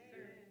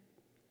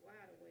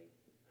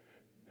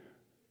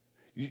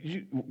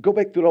 You go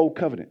back to the old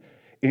covenant.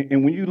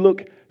 And when you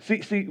look,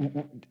 see,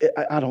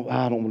 I don't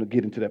want to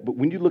get into that, but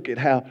when you look at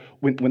how,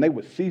 when they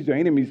would seize their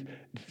enemies,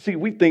 see,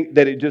 we think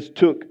that it just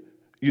took,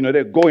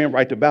 they're going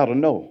right to battle.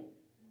 No.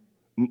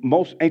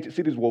 Most ancient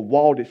cities were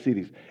walled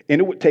cities, and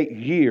it would take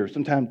years,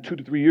 sometimes 2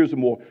 to 3 years or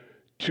more,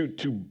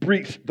 to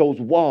breach those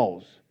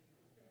walls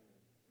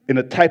in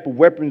the type of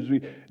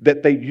weaponry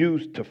that they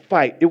used to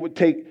fight. It would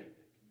take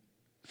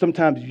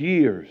sometimes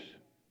years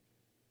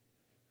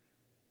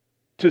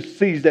to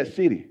seize that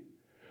city.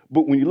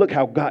 But when you look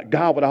how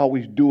God would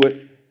always do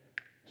it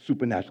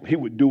supernaturally. He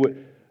would do it,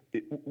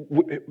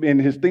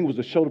 and his thing was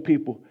to show the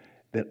people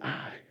that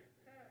I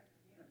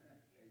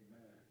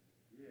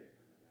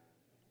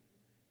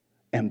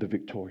am the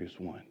victorious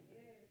one.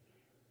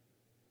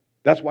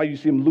 That's why you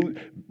see him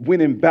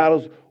winning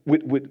battles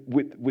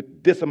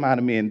with this amount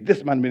of men, and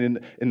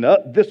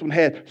this one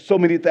had so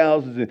many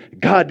thousands,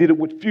 and God did it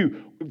with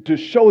few to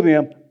show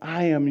them,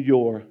 I am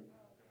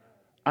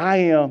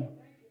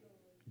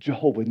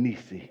Jehovah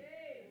Nissi,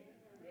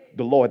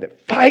 the Lord that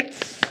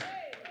fights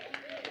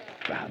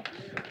battles.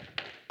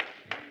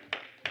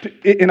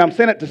 And I'm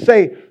saying that to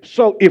say,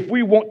 so if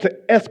we want to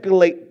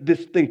escalate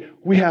this thing,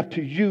 we have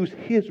to use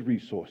his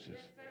resources.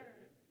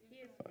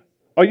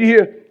 Are you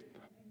here?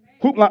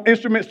 Hoopla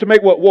instruments to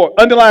make what? War.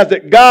 Underlines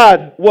that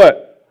God,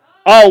 what?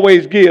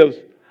 Always gives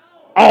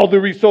all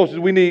the resources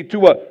we need to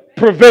what?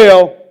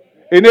 Prevail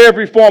in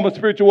every form of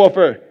spiritual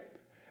warfare.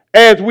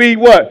 As we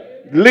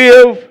what?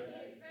 Live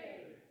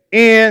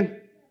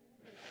in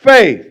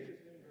faith.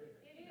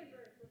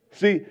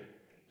 See,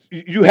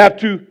 You have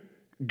to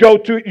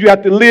you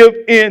have to live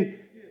in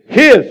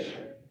His.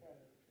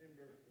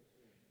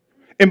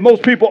 And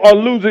most people are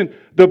losing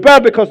the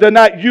battle because they're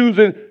not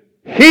using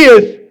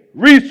His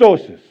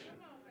resources.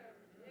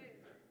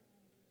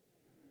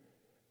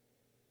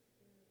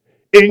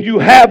 And you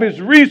have His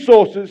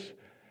resources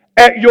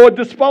at your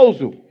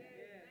disposal.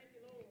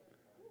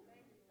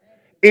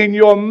 In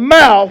your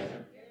mouth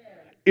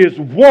is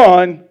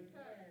one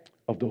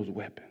of those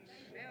weapons.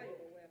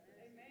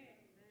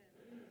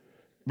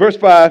 Verse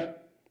 5.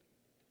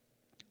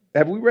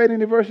 Have we read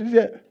any verses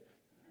yet?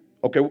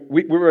 Okay,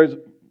 we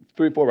read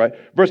 3 and 4, right?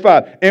 Verse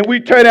 5. And we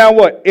turn down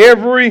what?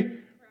 Every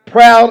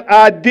proud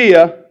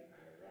idea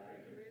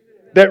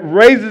that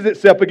raises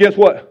itself against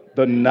what?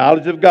 The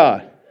knowledge of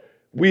God.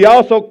 We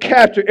also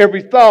capture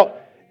every thought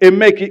and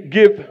make it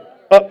give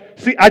up.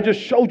 See, I just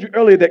showed you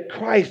earlier that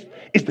Christ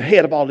is the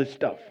head of all this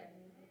stuff.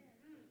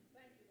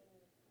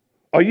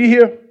 Are you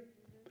here?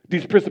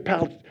 These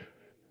principalities,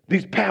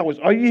 these powers,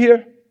 are you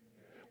here?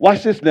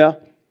 Watch this now.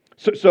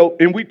 So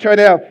and we turn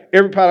down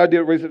every proud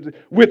idea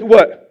with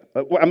what?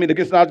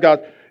 Against knowledge of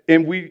God.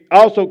 And we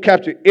also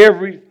capture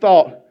every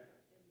thought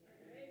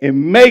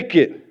and make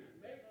it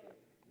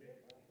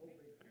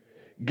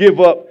give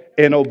up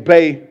and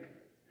obey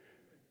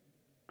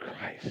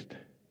Christ.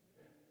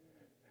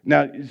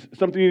 Now,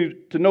 something you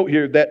need to note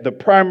here that the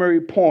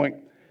primary point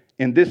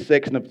in this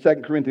section of 2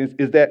 Corinthians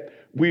is that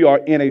we are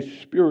in a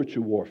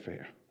spiritual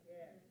warfare.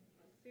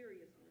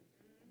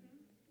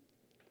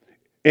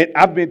 And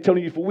I've been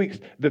telling you for weeks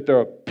that there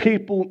are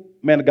people,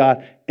 man of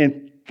God,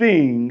 and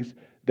things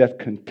that's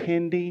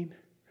contending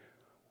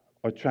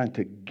or trying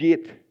to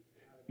get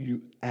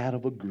you out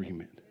of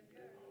agreement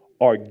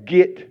or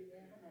get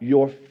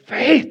your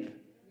faith.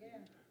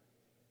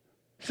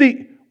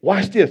 See,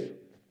 watch this.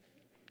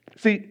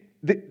 See,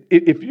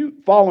 if you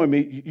following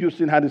me, you'll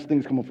see how this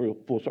thing's coming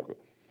full circle.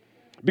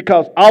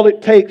 Because all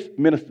it takes,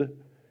 minister,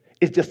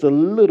 is just a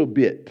little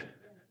bit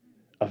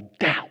of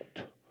doubt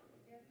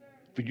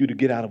for you to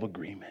get out of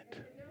agreement.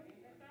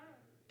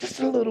 Just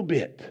a little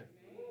bit.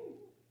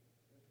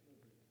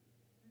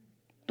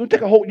 Don't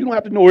take a whole, you don't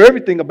have to know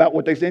everything about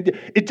what they're saying.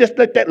 It's just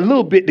like that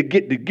little bit to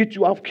get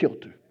you off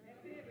kilter.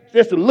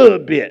 Just a little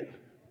bit.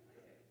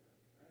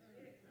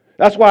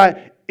 That's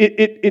why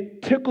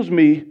it tickles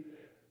me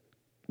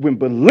when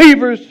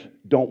believers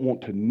don't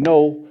want to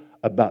know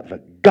about the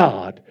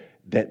God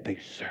that they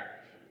serve.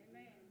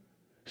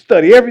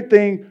 Study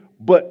everything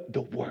but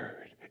the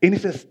word. And he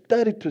says,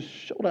 study to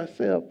show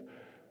thyself.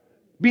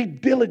 Be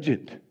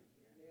diligent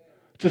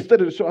to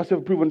study to show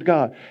ourselves approved unto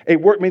God. A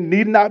workman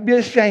need not be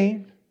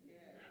ashamed,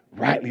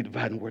 rightly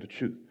dividing the word of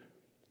truth.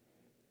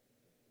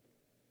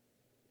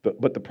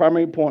 But the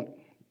primary point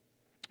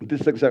of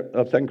this section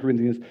of 2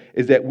 Corinthians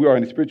is that we are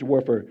in a spiritual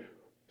warfare.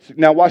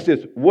 Now watch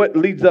this. What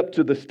leads up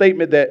to the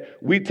statement that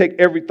we take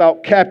every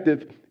thought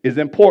captive is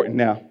important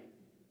now.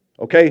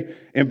 Okay?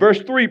 In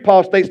verse 3,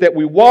 Paul states that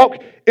we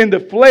walk in the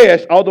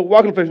flesh, although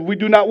walking in the flesh, we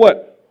do not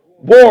what?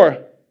 War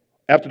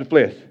after the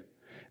flesh.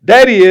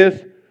 That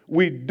is,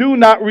 we do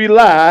not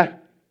rely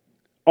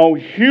on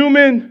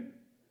human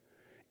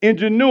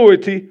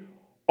ingenuity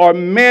or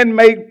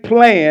man-made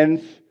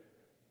plans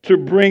to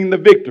bring the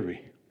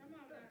victory.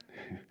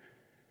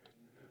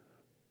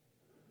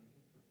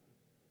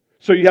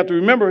 So you have to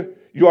remember,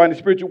 you are in the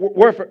spiritual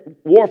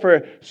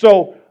warfare.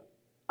 So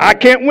I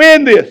can't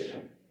win this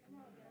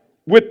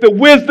with the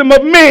wisdom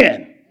of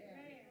men.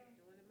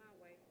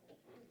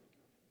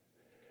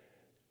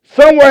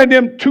 Somewhere in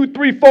them 2,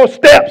 3, 4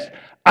 steps,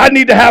 I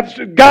need to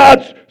have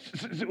God's.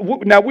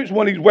 Now, which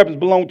one of these weapons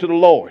belong to the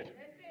Lord?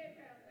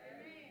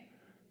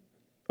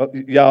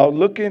 Y'all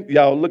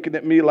looking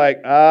at me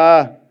like,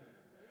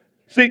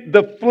 See,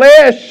 the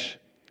flesh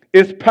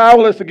is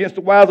powerless against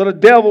the wiles of the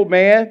devil,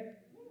 man.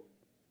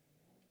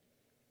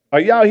 Are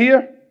y'all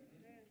here?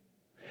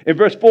 In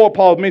verse 4,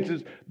 Paul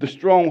mentions the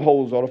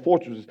strongholds or the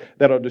fortresses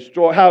that are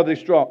destroyed. How are they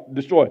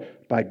destroyed?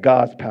 By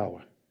God's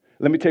power.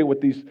 Let me tell you what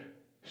these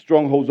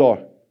strongholds are.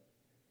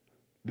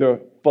 They're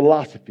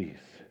philosophies.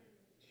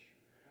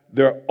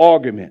 They're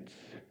arguments.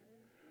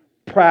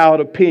 Proud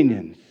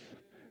opinions.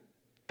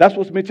 That's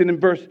what's mentioned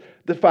in verse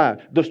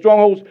 5. The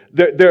strongholds,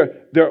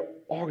 they're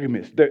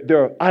arguments.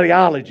 They're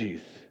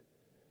ideologies.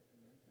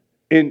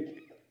 And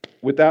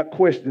without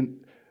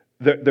question,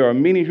 there are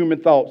many human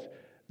thoughts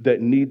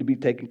that need to be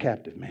taken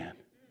captive, man.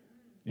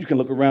 You can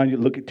look around, you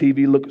look at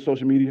TV, look at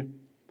social media.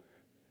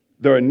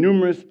 There are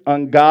numerous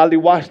ungodly,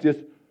 watch this,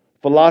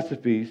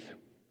 philosophies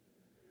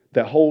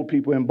that hold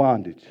people in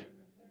bondage.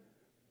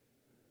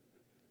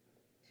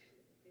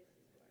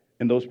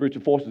 And those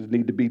spiritual forces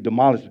need to be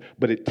demolished,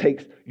 but it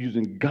takes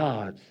using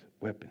God's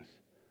weapons.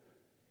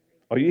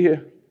 Are you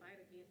here?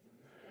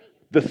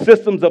 The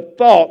systems of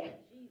thought,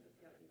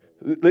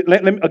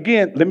 let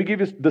me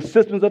give you the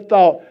systems of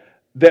thought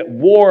that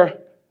war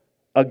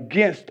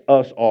against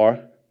us are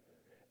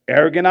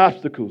arrogant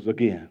obstacles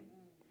again,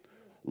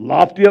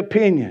 lofty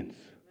opinions.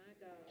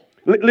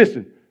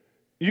 Listen,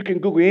 you can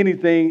Google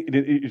anything.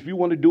 If you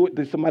want to do it,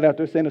 there's somebody out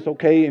there saying it's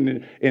okay,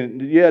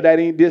 and yeah, that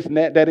ain't this and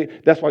that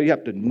ain't. That's why you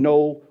have to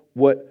know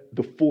what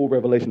the full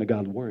revelation of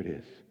God's word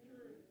is.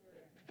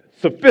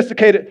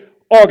 Sophisticated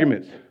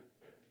arguments.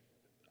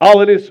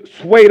 All of this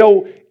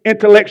pseudo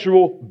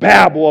intellectual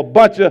babble, a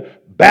bunch of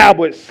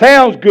babble. It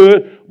sounds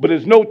good, but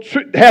there's no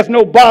has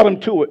no bottom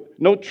to it,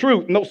 no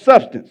truth, no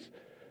substance.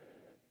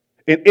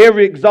 And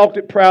every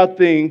exalted, proud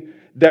thing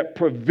that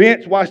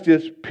prevents, watch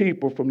this,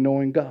 people from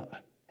knowing God.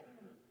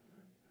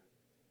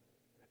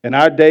 In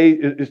our day,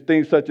 it's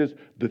things such as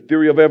the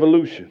theory of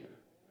evolution,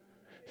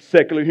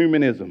 secular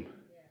humanism,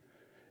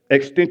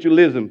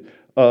 existentialism,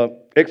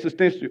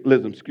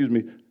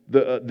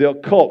 the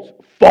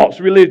occult, false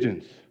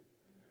religions.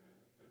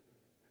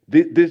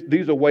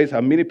 These are ways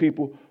how many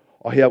people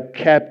are held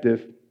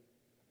captive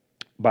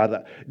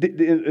by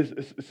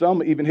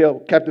some even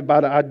held captive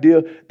by the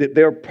idea that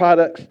they're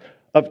products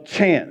of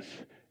chance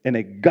in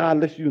a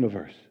godless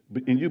universe.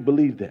 And you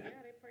believe that.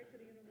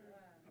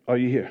 Are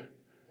you here?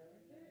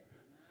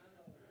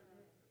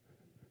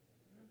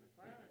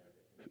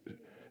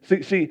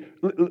 See,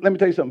 let me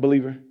tell you something,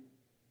 believer.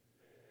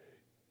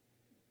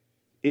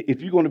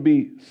 If you're going to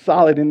be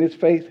solid in this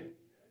faith,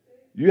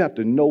 you have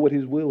to know what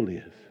his will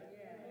is.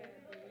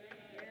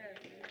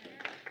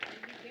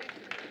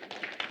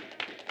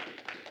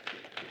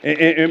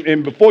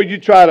 And before you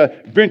try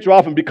to venture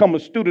off and become a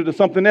student of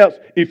something else,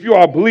 if you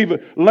are a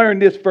believer, learn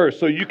this first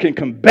so you can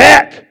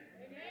combat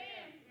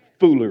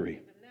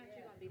foolery.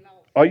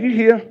 Are you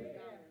here?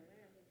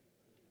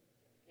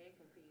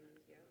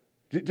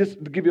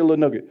 Just to give you a little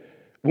nugget.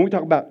 When we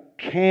talk about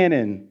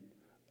canon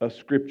of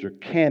Scripture,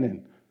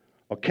 canon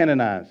or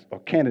canonize or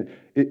canon,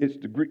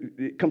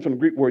 it comes from the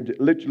Greek word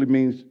that literally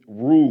means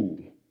rule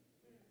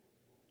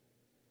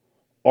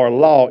or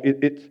law.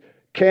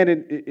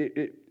 Canon,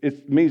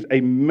 it means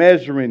a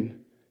measuring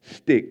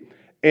stick.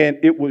 And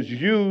it was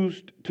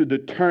used to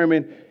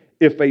determine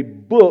if a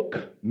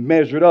book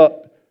measured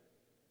up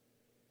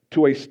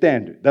to a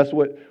standard. That's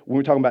what, when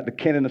we're talking about the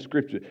canon of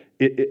Scripture.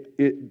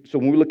 So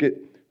when we look at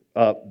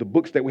the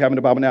books that we have in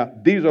the Bible now,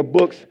 these are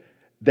books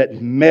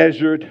that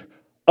measured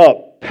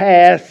up,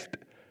 past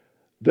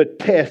the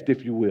test,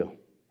 if you will.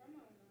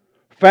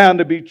 Found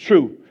to be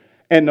true.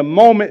 And the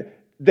moment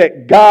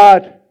that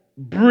God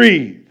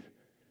breathed,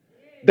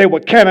 they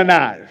were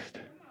canonized.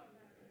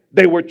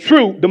 They were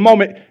true the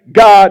moment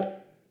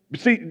God,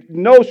 see,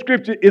 no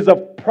scripture is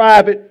of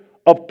private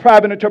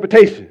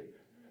interpretation.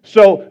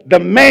 So the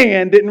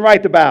man didn't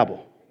write the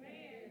Bible.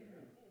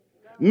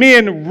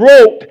 Men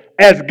wrote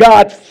as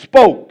God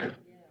spoke.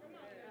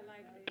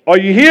 Are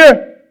you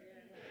here?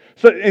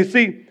 So, and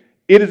see,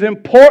 it is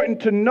important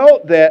to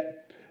note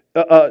that,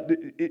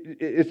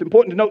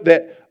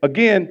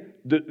 again,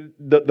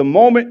 the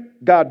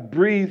moment God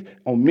breathed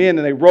on men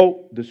and they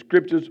wrote, the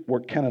scriptures were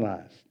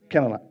canonized.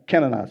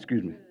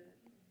 Excuse me.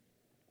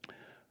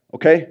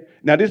 Okay?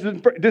 Now, this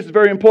is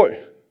very important.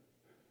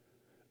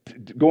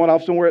 Going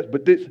off somewhere else,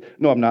 but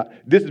I'm not.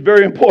 This is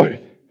very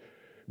important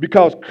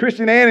because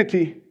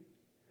Christianity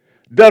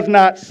does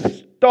not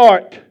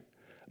start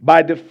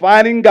by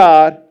defining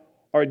God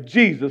or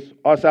Jesus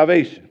or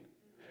salvation.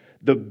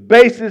 The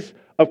basis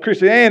of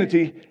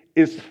Christianity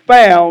is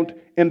found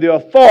in the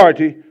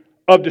authority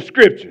of the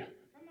Scripture.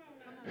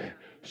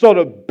 So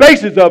the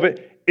basis of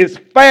it is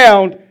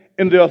found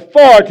in the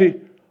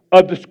authority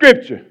of the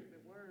Scripture.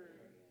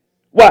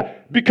 Why?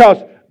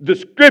 Because the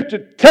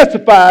Scripture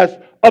testifies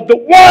of the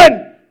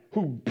one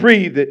who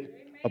breathed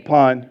it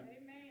upon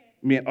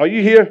men. Are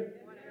you here?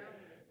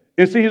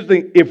 And see, here's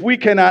the thing. If we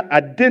cannot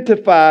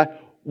identify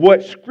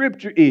what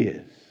Scripture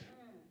is,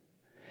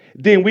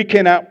 then we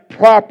cannot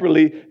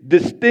properly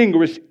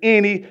distinguish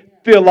any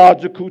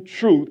theological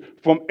truth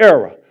from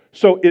error.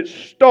 So it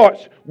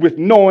starts with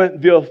knowing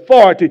the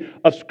authority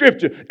of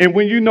Scripture. And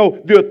when you know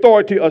the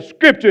authority of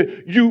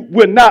Scripture, you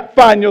will not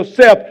find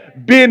yourself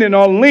bending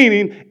or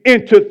leaning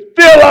into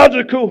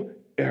theological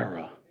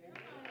error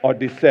or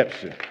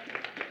deception.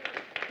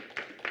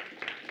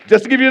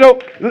 Just to give you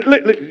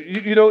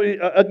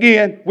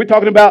again, we're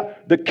talking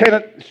about the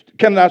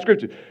canonized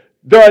Scripture.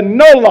 There are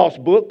no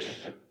lost books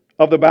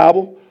of the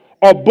Bible,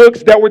 or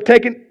books that were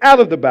taken out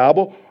of the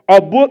Bible,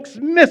 or books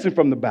missing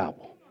from the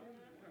Bible.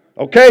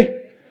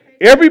 Okay?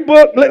 Every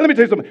book, let me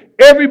tell you something.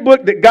 Every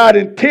book that God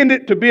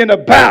intended to be in the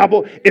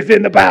Bible is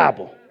in the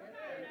Bible.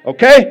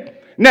 Okay?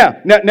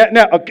 Now,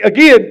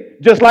 again,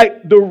 just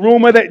like the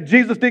rumor that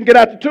Jesus didn't get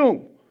out the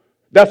tomb.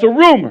 That's a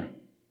rumor.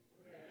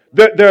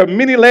 There are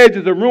many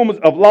legends and rumors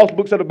of lost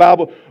books of the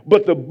Bible,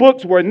 but the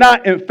books were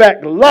not, in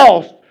fact,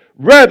 lost.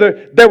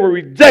 Rather, they were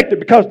rejected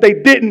because they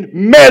didn't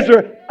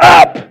measure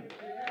up.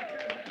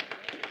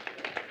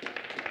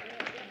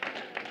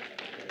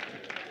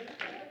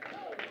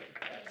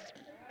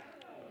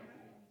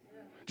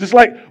 Just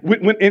like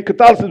when in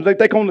Catholicism, they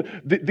take on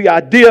the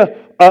idea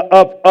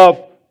of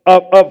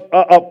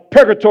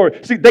purgatory.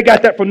 See, they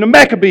got that from the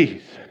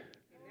Maccabees.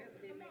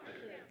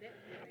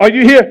 Are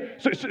you here?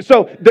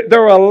 So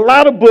there are a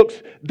lot of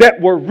books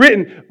that were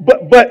written,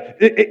 but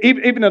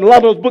even in a lot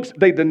of those books,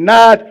 they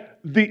denied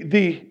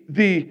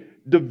the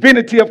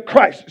divinity of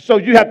Christ. So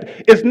you have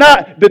to, it's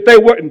not that they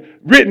weren't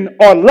written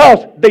or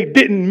lost, they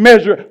didn't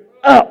measure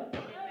up.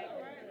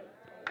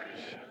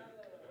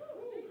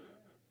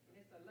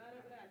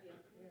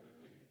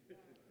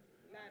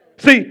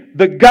 See,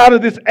 the God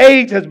of this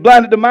age has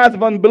blinded the minds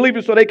of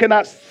unbelievers so they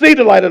cannot see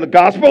the light of the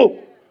gospel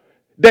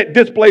that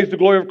displays the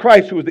glory of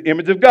Christ, who is the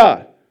image of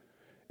God.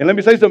 And let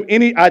me say something.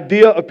 Any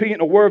idea, opinion,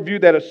 or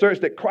worldview that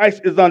asserts that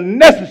Christ is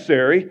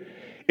unnecessary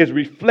is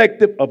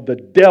reflective of the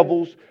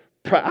devil's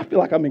pride. I feel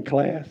like I'm in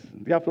class.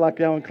 Y'all feel like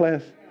y'all in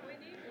class?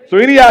 So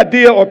any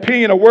idea or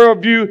opinion or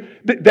worldview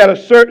that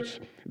asserts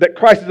that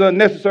Christ is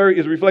unnecessary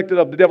is reflective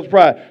of the devil's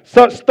pride.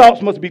 Such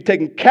thoughts must be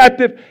taken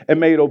captive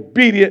and made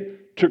obedient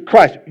to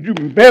Christ. You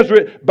measure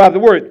it by the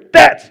word.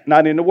 That's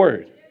not in the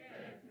word.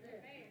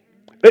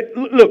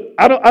 Look,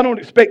 I don't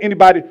expect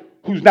anybody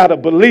who's not a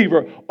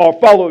believer or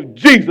follower of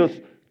Jesus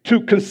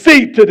to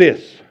concede to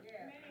this.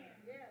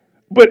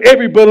 But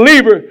every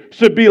believer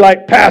should be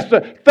like,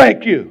 Pastor,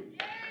 thank you.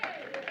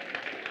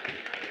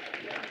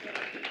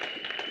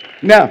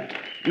 Now,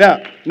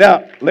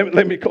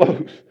 let me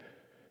close.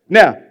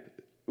 Now,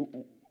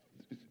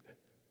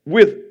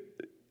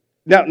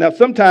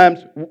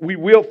 sometimes we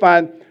will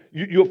find,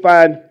 you'll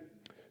find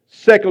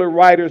secular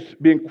writers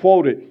being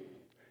quoted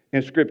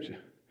in Scripture.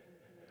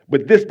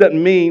 But this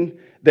doesn't mean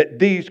that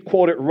these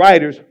quoted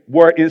writers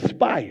were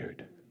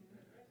inspired.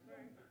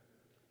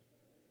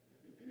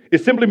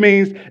 It simply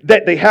means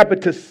that they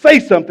happened to say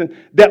something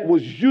that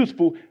was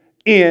useful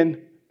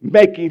in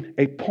making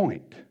a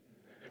point.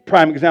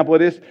 Prime example of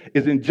this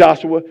is in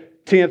Joshua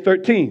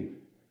 10:13.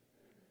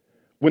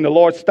 When the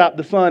Lord stopped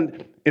the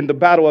sun in the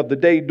battle of the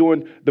day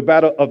during the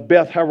battle of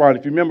Beth Horon.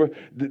 If you remember,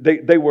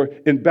 they were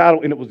in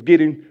battle and it was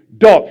getting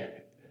dark.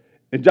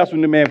 And Joshua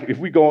knew, man, if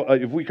we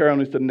carry on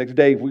this to the next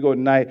day, if we go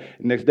tonight,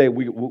 the next day,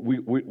 we're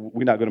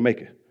not going to make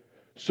it.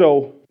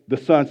 So the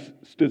sun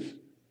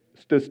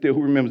stood still.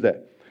 Who remembers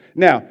that?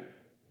 Now,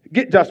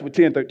 get Joshua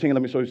 10:13.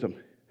 Let me show you something.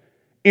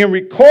 In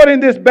recording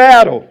this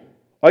battle,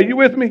 are you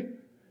with me?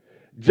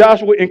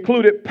 Joshua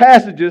included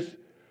passages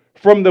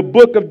from the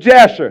book of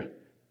Jasher.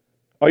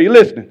 Are you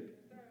listening?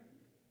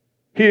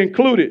 He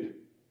included,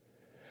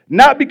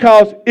 not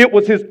because it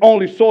was his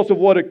only source of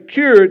what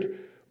occurred,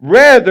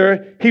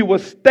 rather he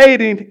was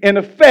stating in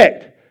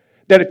effect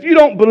that if you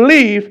don't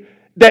believe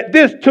that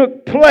this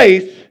took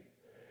place,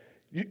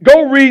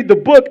 go read the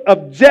book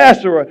of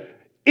Jasher.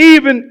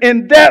 Even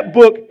in that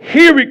book,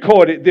 he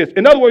recorded this.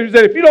 In other words, he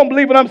said, if you don't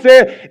believe what I'm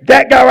saying,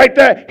 that guy right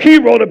there, he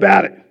wrote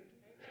about it.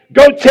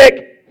 Go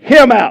check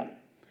him out.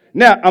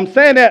 Now, I'm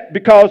saying that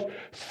because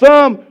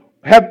some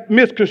have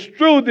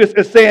misconstrued this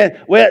as saying,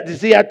 well, you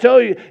see, I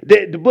told you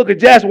that the book of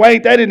Jasher,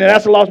 ain't that in there?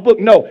 That's a lost book.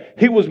 No,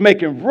 he was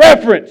making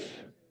reference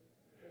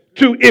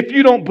to, if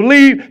you don't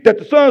believe that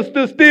the sun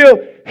stood still,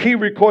 he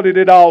recorded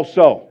it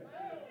also.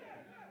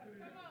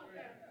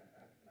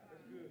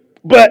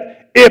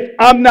 But if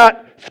I'm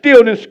not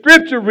skilled in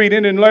scripture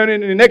reading and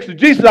learning in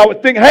exegesis, I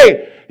would think,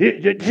 hey,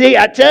 you see,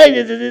 I tell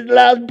you, this is the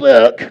last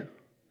book.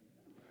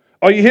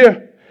 Are you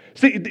here?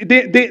 See,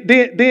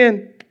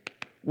 then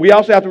we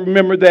also have to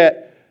remember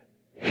that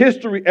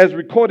history, as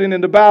recorded in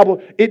the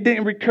Bible, it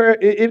didn't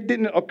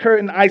occur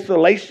in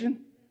isolation.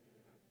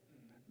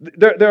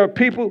 There are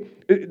people,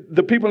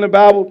 the people in the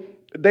Bible,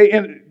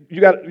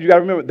 you got to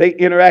remember, they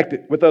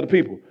interacted with other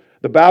people.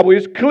 The Bible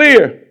is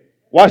clear.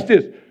 Watch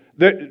this.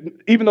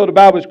 Even though the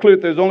Bible is clear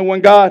that there's only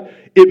one God,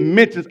 it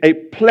mentions a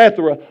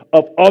plethora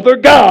of other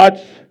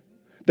gods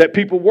that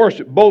people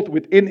worship, both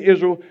within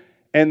Israel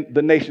and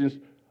the nations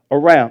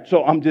around.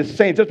 So I'm just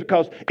saying, just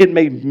because it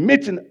may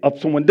mention of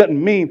someone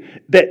doesn't mean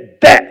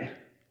that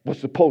was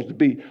supposed to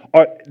be,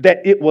 or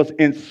that it was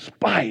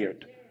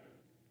inspired.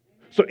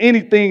 So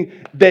anything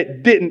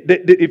that didn't,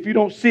 that if you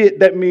don't see it,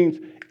 that means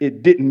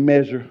it didn't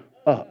measure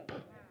up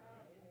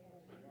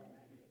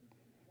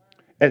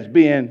as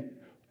being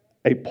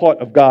a part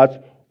of God's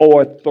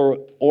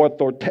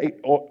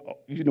authoritative,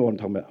 you know what I'm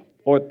talking about,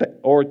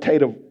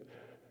 authoritative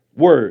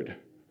word.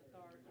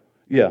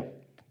 Yeah.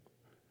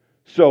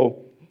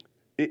 So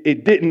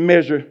it didn't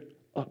measure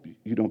up.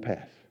 You don't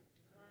pass.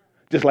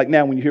 Just like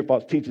now when you hear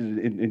false teachers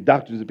and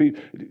doctors and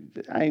people,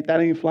 that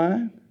ain't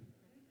flying.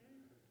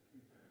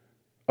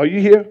 Are you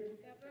here?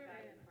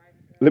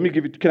 Can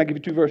I give you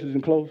two verses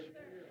and close?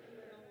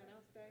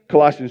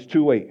 Colossians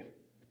 2:8.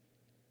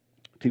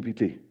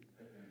 TPT.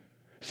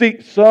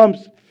 See, some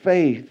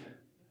faith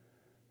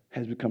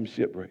has become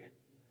shipwrecked.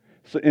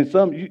 So in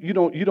some, you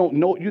don't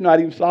know, you're not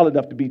even solid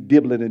enough to be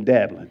dibbling and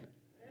dabbling.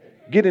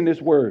 Get in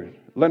this word.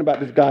 Learn about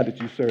this God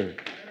that you serve.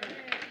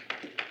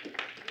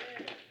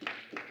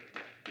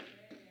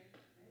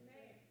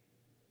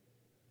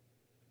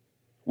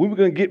 We were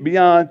going to get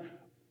beyond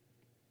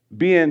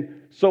being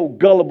so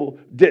gullible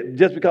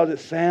just because it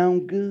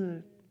sounds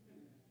good.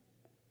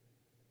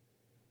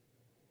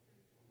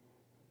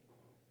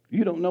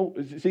 You don't know.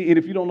 See, and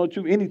if you don't know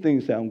truth,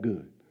 anything sounds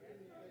good.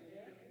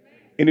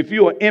 And if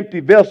you're an empty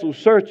vessel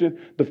searching,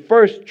 the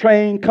first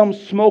train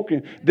comes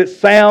smoking that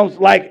sounds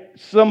like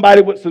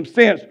somebody with some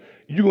sense,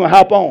 you're going to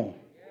hop on.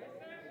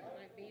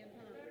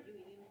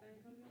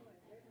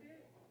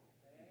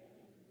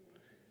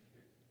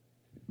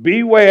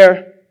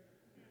 Beware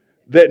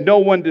that no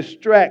one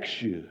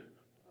distracts you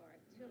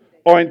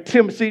or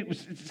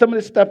intimidates. Some of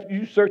this stuff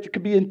you search, it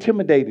could be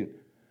intimidating,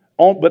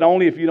 but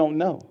only if you don't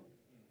know.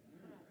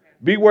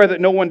 Beware that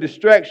no one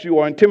distracts you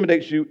or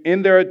intimidates you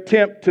in their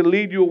attempt to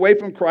lead you away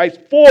from Christ's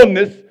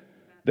fullness.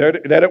 There,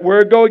 that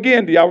word go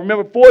again. Do y'all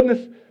remember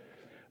fullness?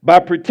 By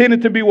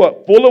pretending to be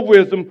what? Full of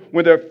wisdom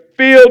when they're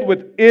filled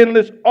with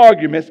endless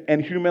arguments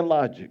and human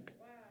logic.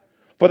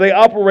 For they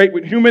operate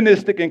with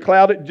humanistic and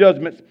clouded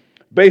judgments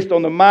based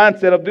on the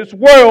mindset of this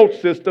world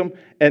system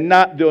and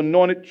not the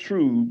anointed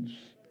truths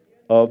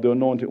of the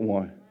anointed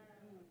one.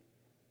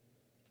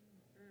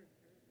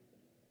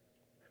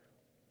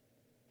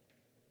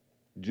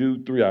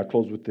 Jude 3, I'll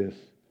close with this.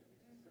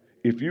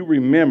 If you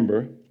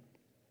remember,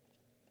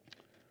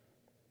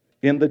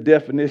 in the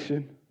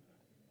definition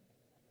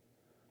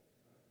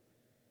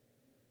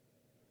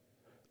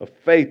of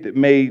faith that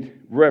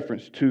made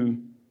reference to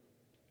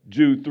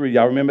Jude 3,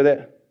 y'all remember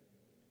that?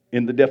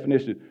 In the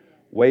definition.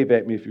 Wave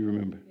at me if you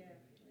remember.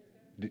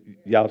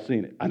 Y'all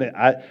seen it.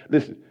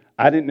 Listen,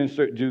 I didn't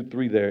insert Jude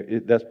 3 there.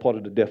 That's part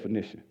of the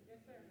definition.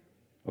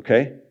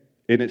 Okay?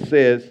 And it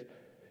says,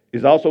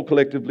 is also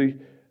collectively,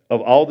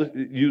 of all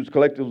the used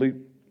collectively,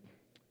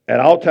 at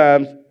all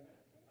times,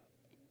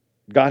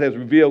 God has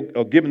revealed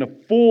or given a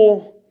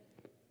full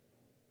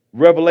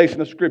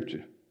revelation of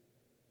Scripture.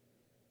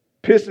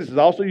 Pistis is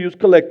also used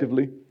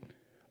collectively.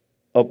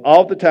 Of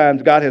all the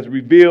times God has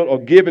revealed or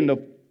given the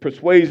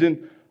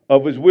persuasion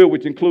of his will,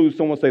 which includes,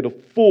 someone say, the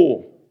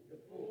full.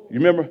 You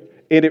remember?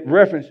 And it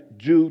referenced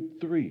Jude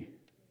 3.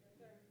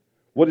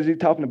 What is he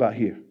talking about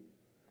here?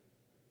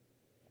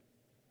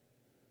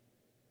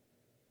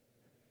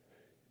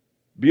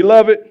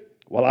 Beloved,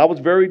 while I was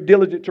very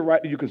diligent to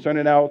write to you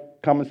concerning our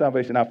common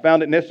salvation, I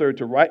found it necessary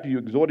to write to you,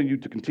 exhorting you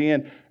to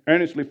contend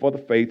earnestly for the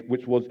faith,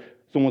 which was,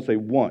 someone say,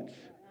 once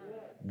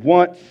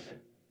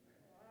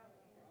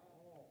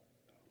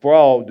for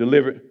all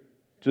delivered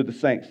to the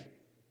saints.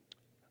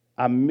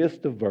 I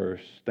missed a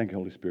verse, thank you,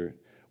 Holy Spirit,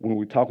 when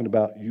we're talking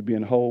about you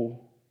being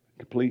whole,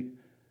 complete.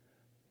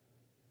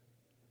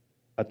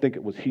 I think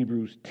it was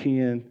Hebrews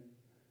 10,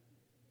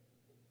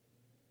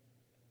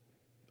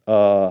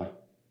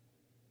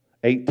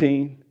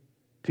 18.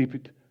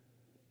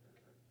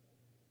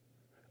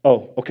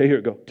 Oh, okay, here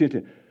it goes.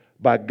 10.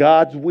 By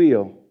God's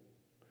will,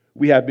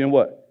 we have been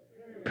what?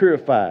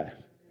 Purified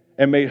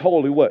and made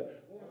holy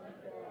what?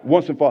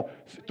 Once and for all,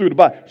 through the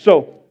body.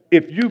 So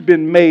if you've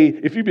been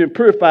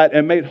purified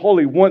and made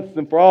holy once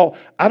and for all,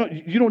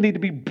 you don't need to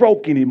be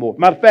broke anymore.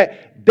 Matter of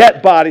fact,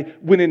 that body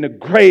went in the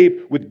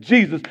grave with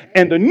Jesus,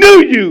 and the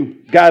new you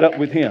got up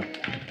with him.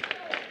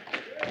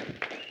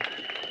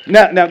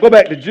 Now go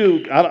back to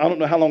Jude. I don't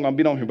know how long I've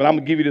been on here, but I'm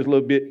going to give you this a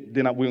little bit,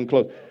 then we're going to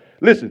close.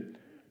 Listen,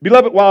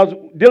 beloved, while I was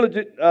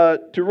diligent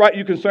to write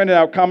you concerning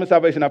our common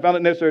salvation, I found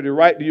it necessary to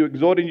write to you,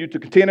 exhorting you to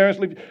contend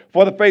earnestly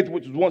for the faith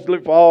which was once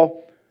delivered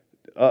for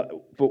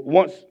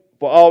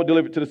all,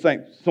 delivered to the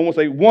saints. Someone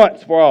say,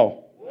 once for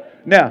all.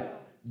 Now,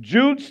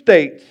 Jude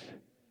states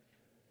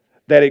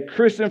that a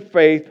Christian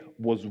faith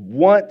was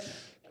once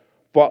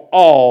for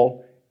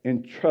all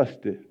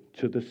entrusted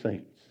to the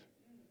saints.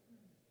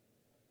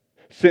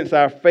 Since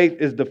our faith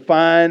is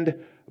defined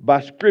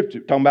by Scripture,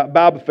 talking about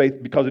Bible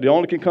faith, because it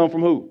only can come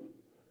from who?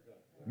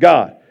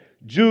 God.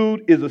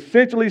 Jude is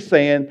essentially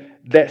saying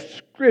that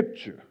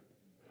Scripture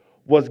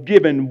was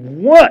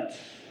given once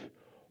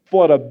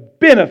for the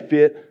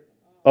benefit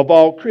of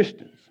all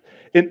Christians.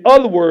 In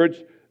other words,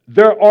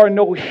 there are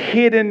no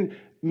hidden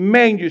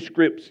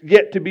manuscripts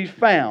yet to be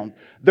found.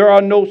 There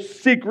are no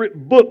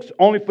secret books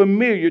only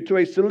familiar to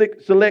a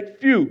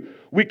select few.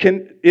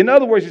 In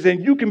other words, he's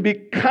saying you can be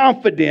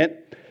confident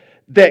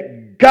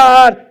that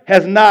God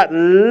has not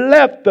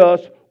left us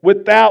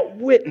without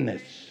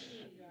witness.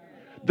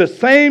 The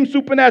same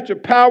supernatural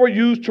power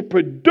used to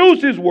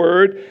produce his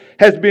word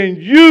has been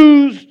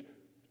used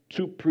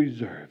to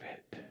preserve it.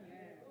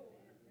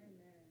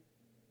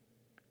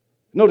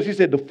 Notice he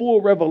said the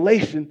full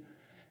revelation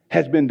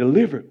has been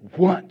delivered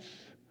once.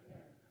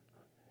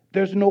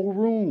 There's no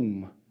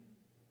room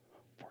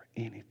for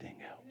anything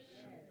else.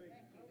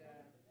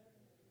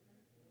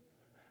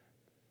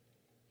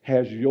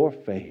 Has your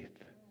faith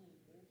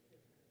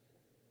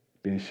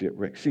been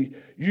shipwrecked? See,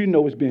 you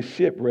know it's been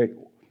shipwrecked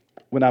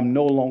when I'm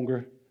no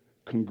longer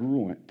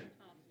congruent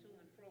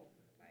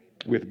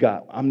with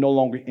God. I'm no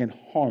longer in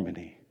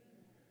harmony.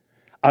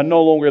 I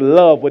no longer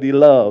love what he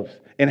loves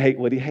and hate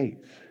what he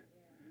hates.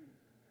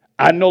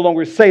 I no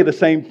longer say the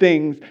same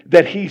things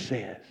that he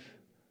says.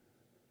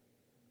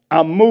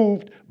 I'm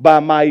moved by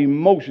my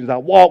emotions. I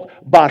walk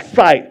by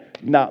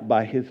sight, not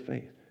by his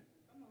faith.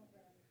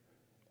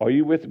 Are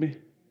you with me?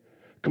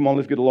 Come on,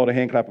 let's give the Lord a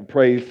hand clap of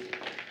praise.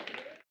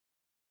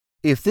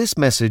 If this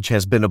message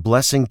has been a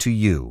blessing to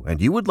you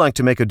and you would like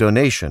to make a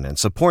donation and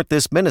support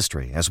this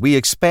ministry as we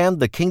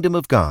expand the kingdom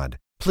of God,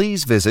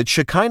 please visit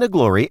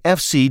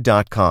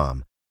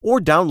ShekinahGloryFC.com or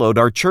download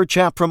our church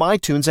app from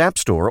iTunes App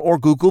Store or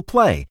Google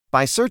Play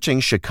by searching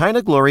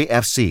Shekinah Glory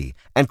FC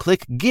and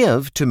click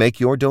Give to make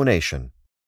your donation.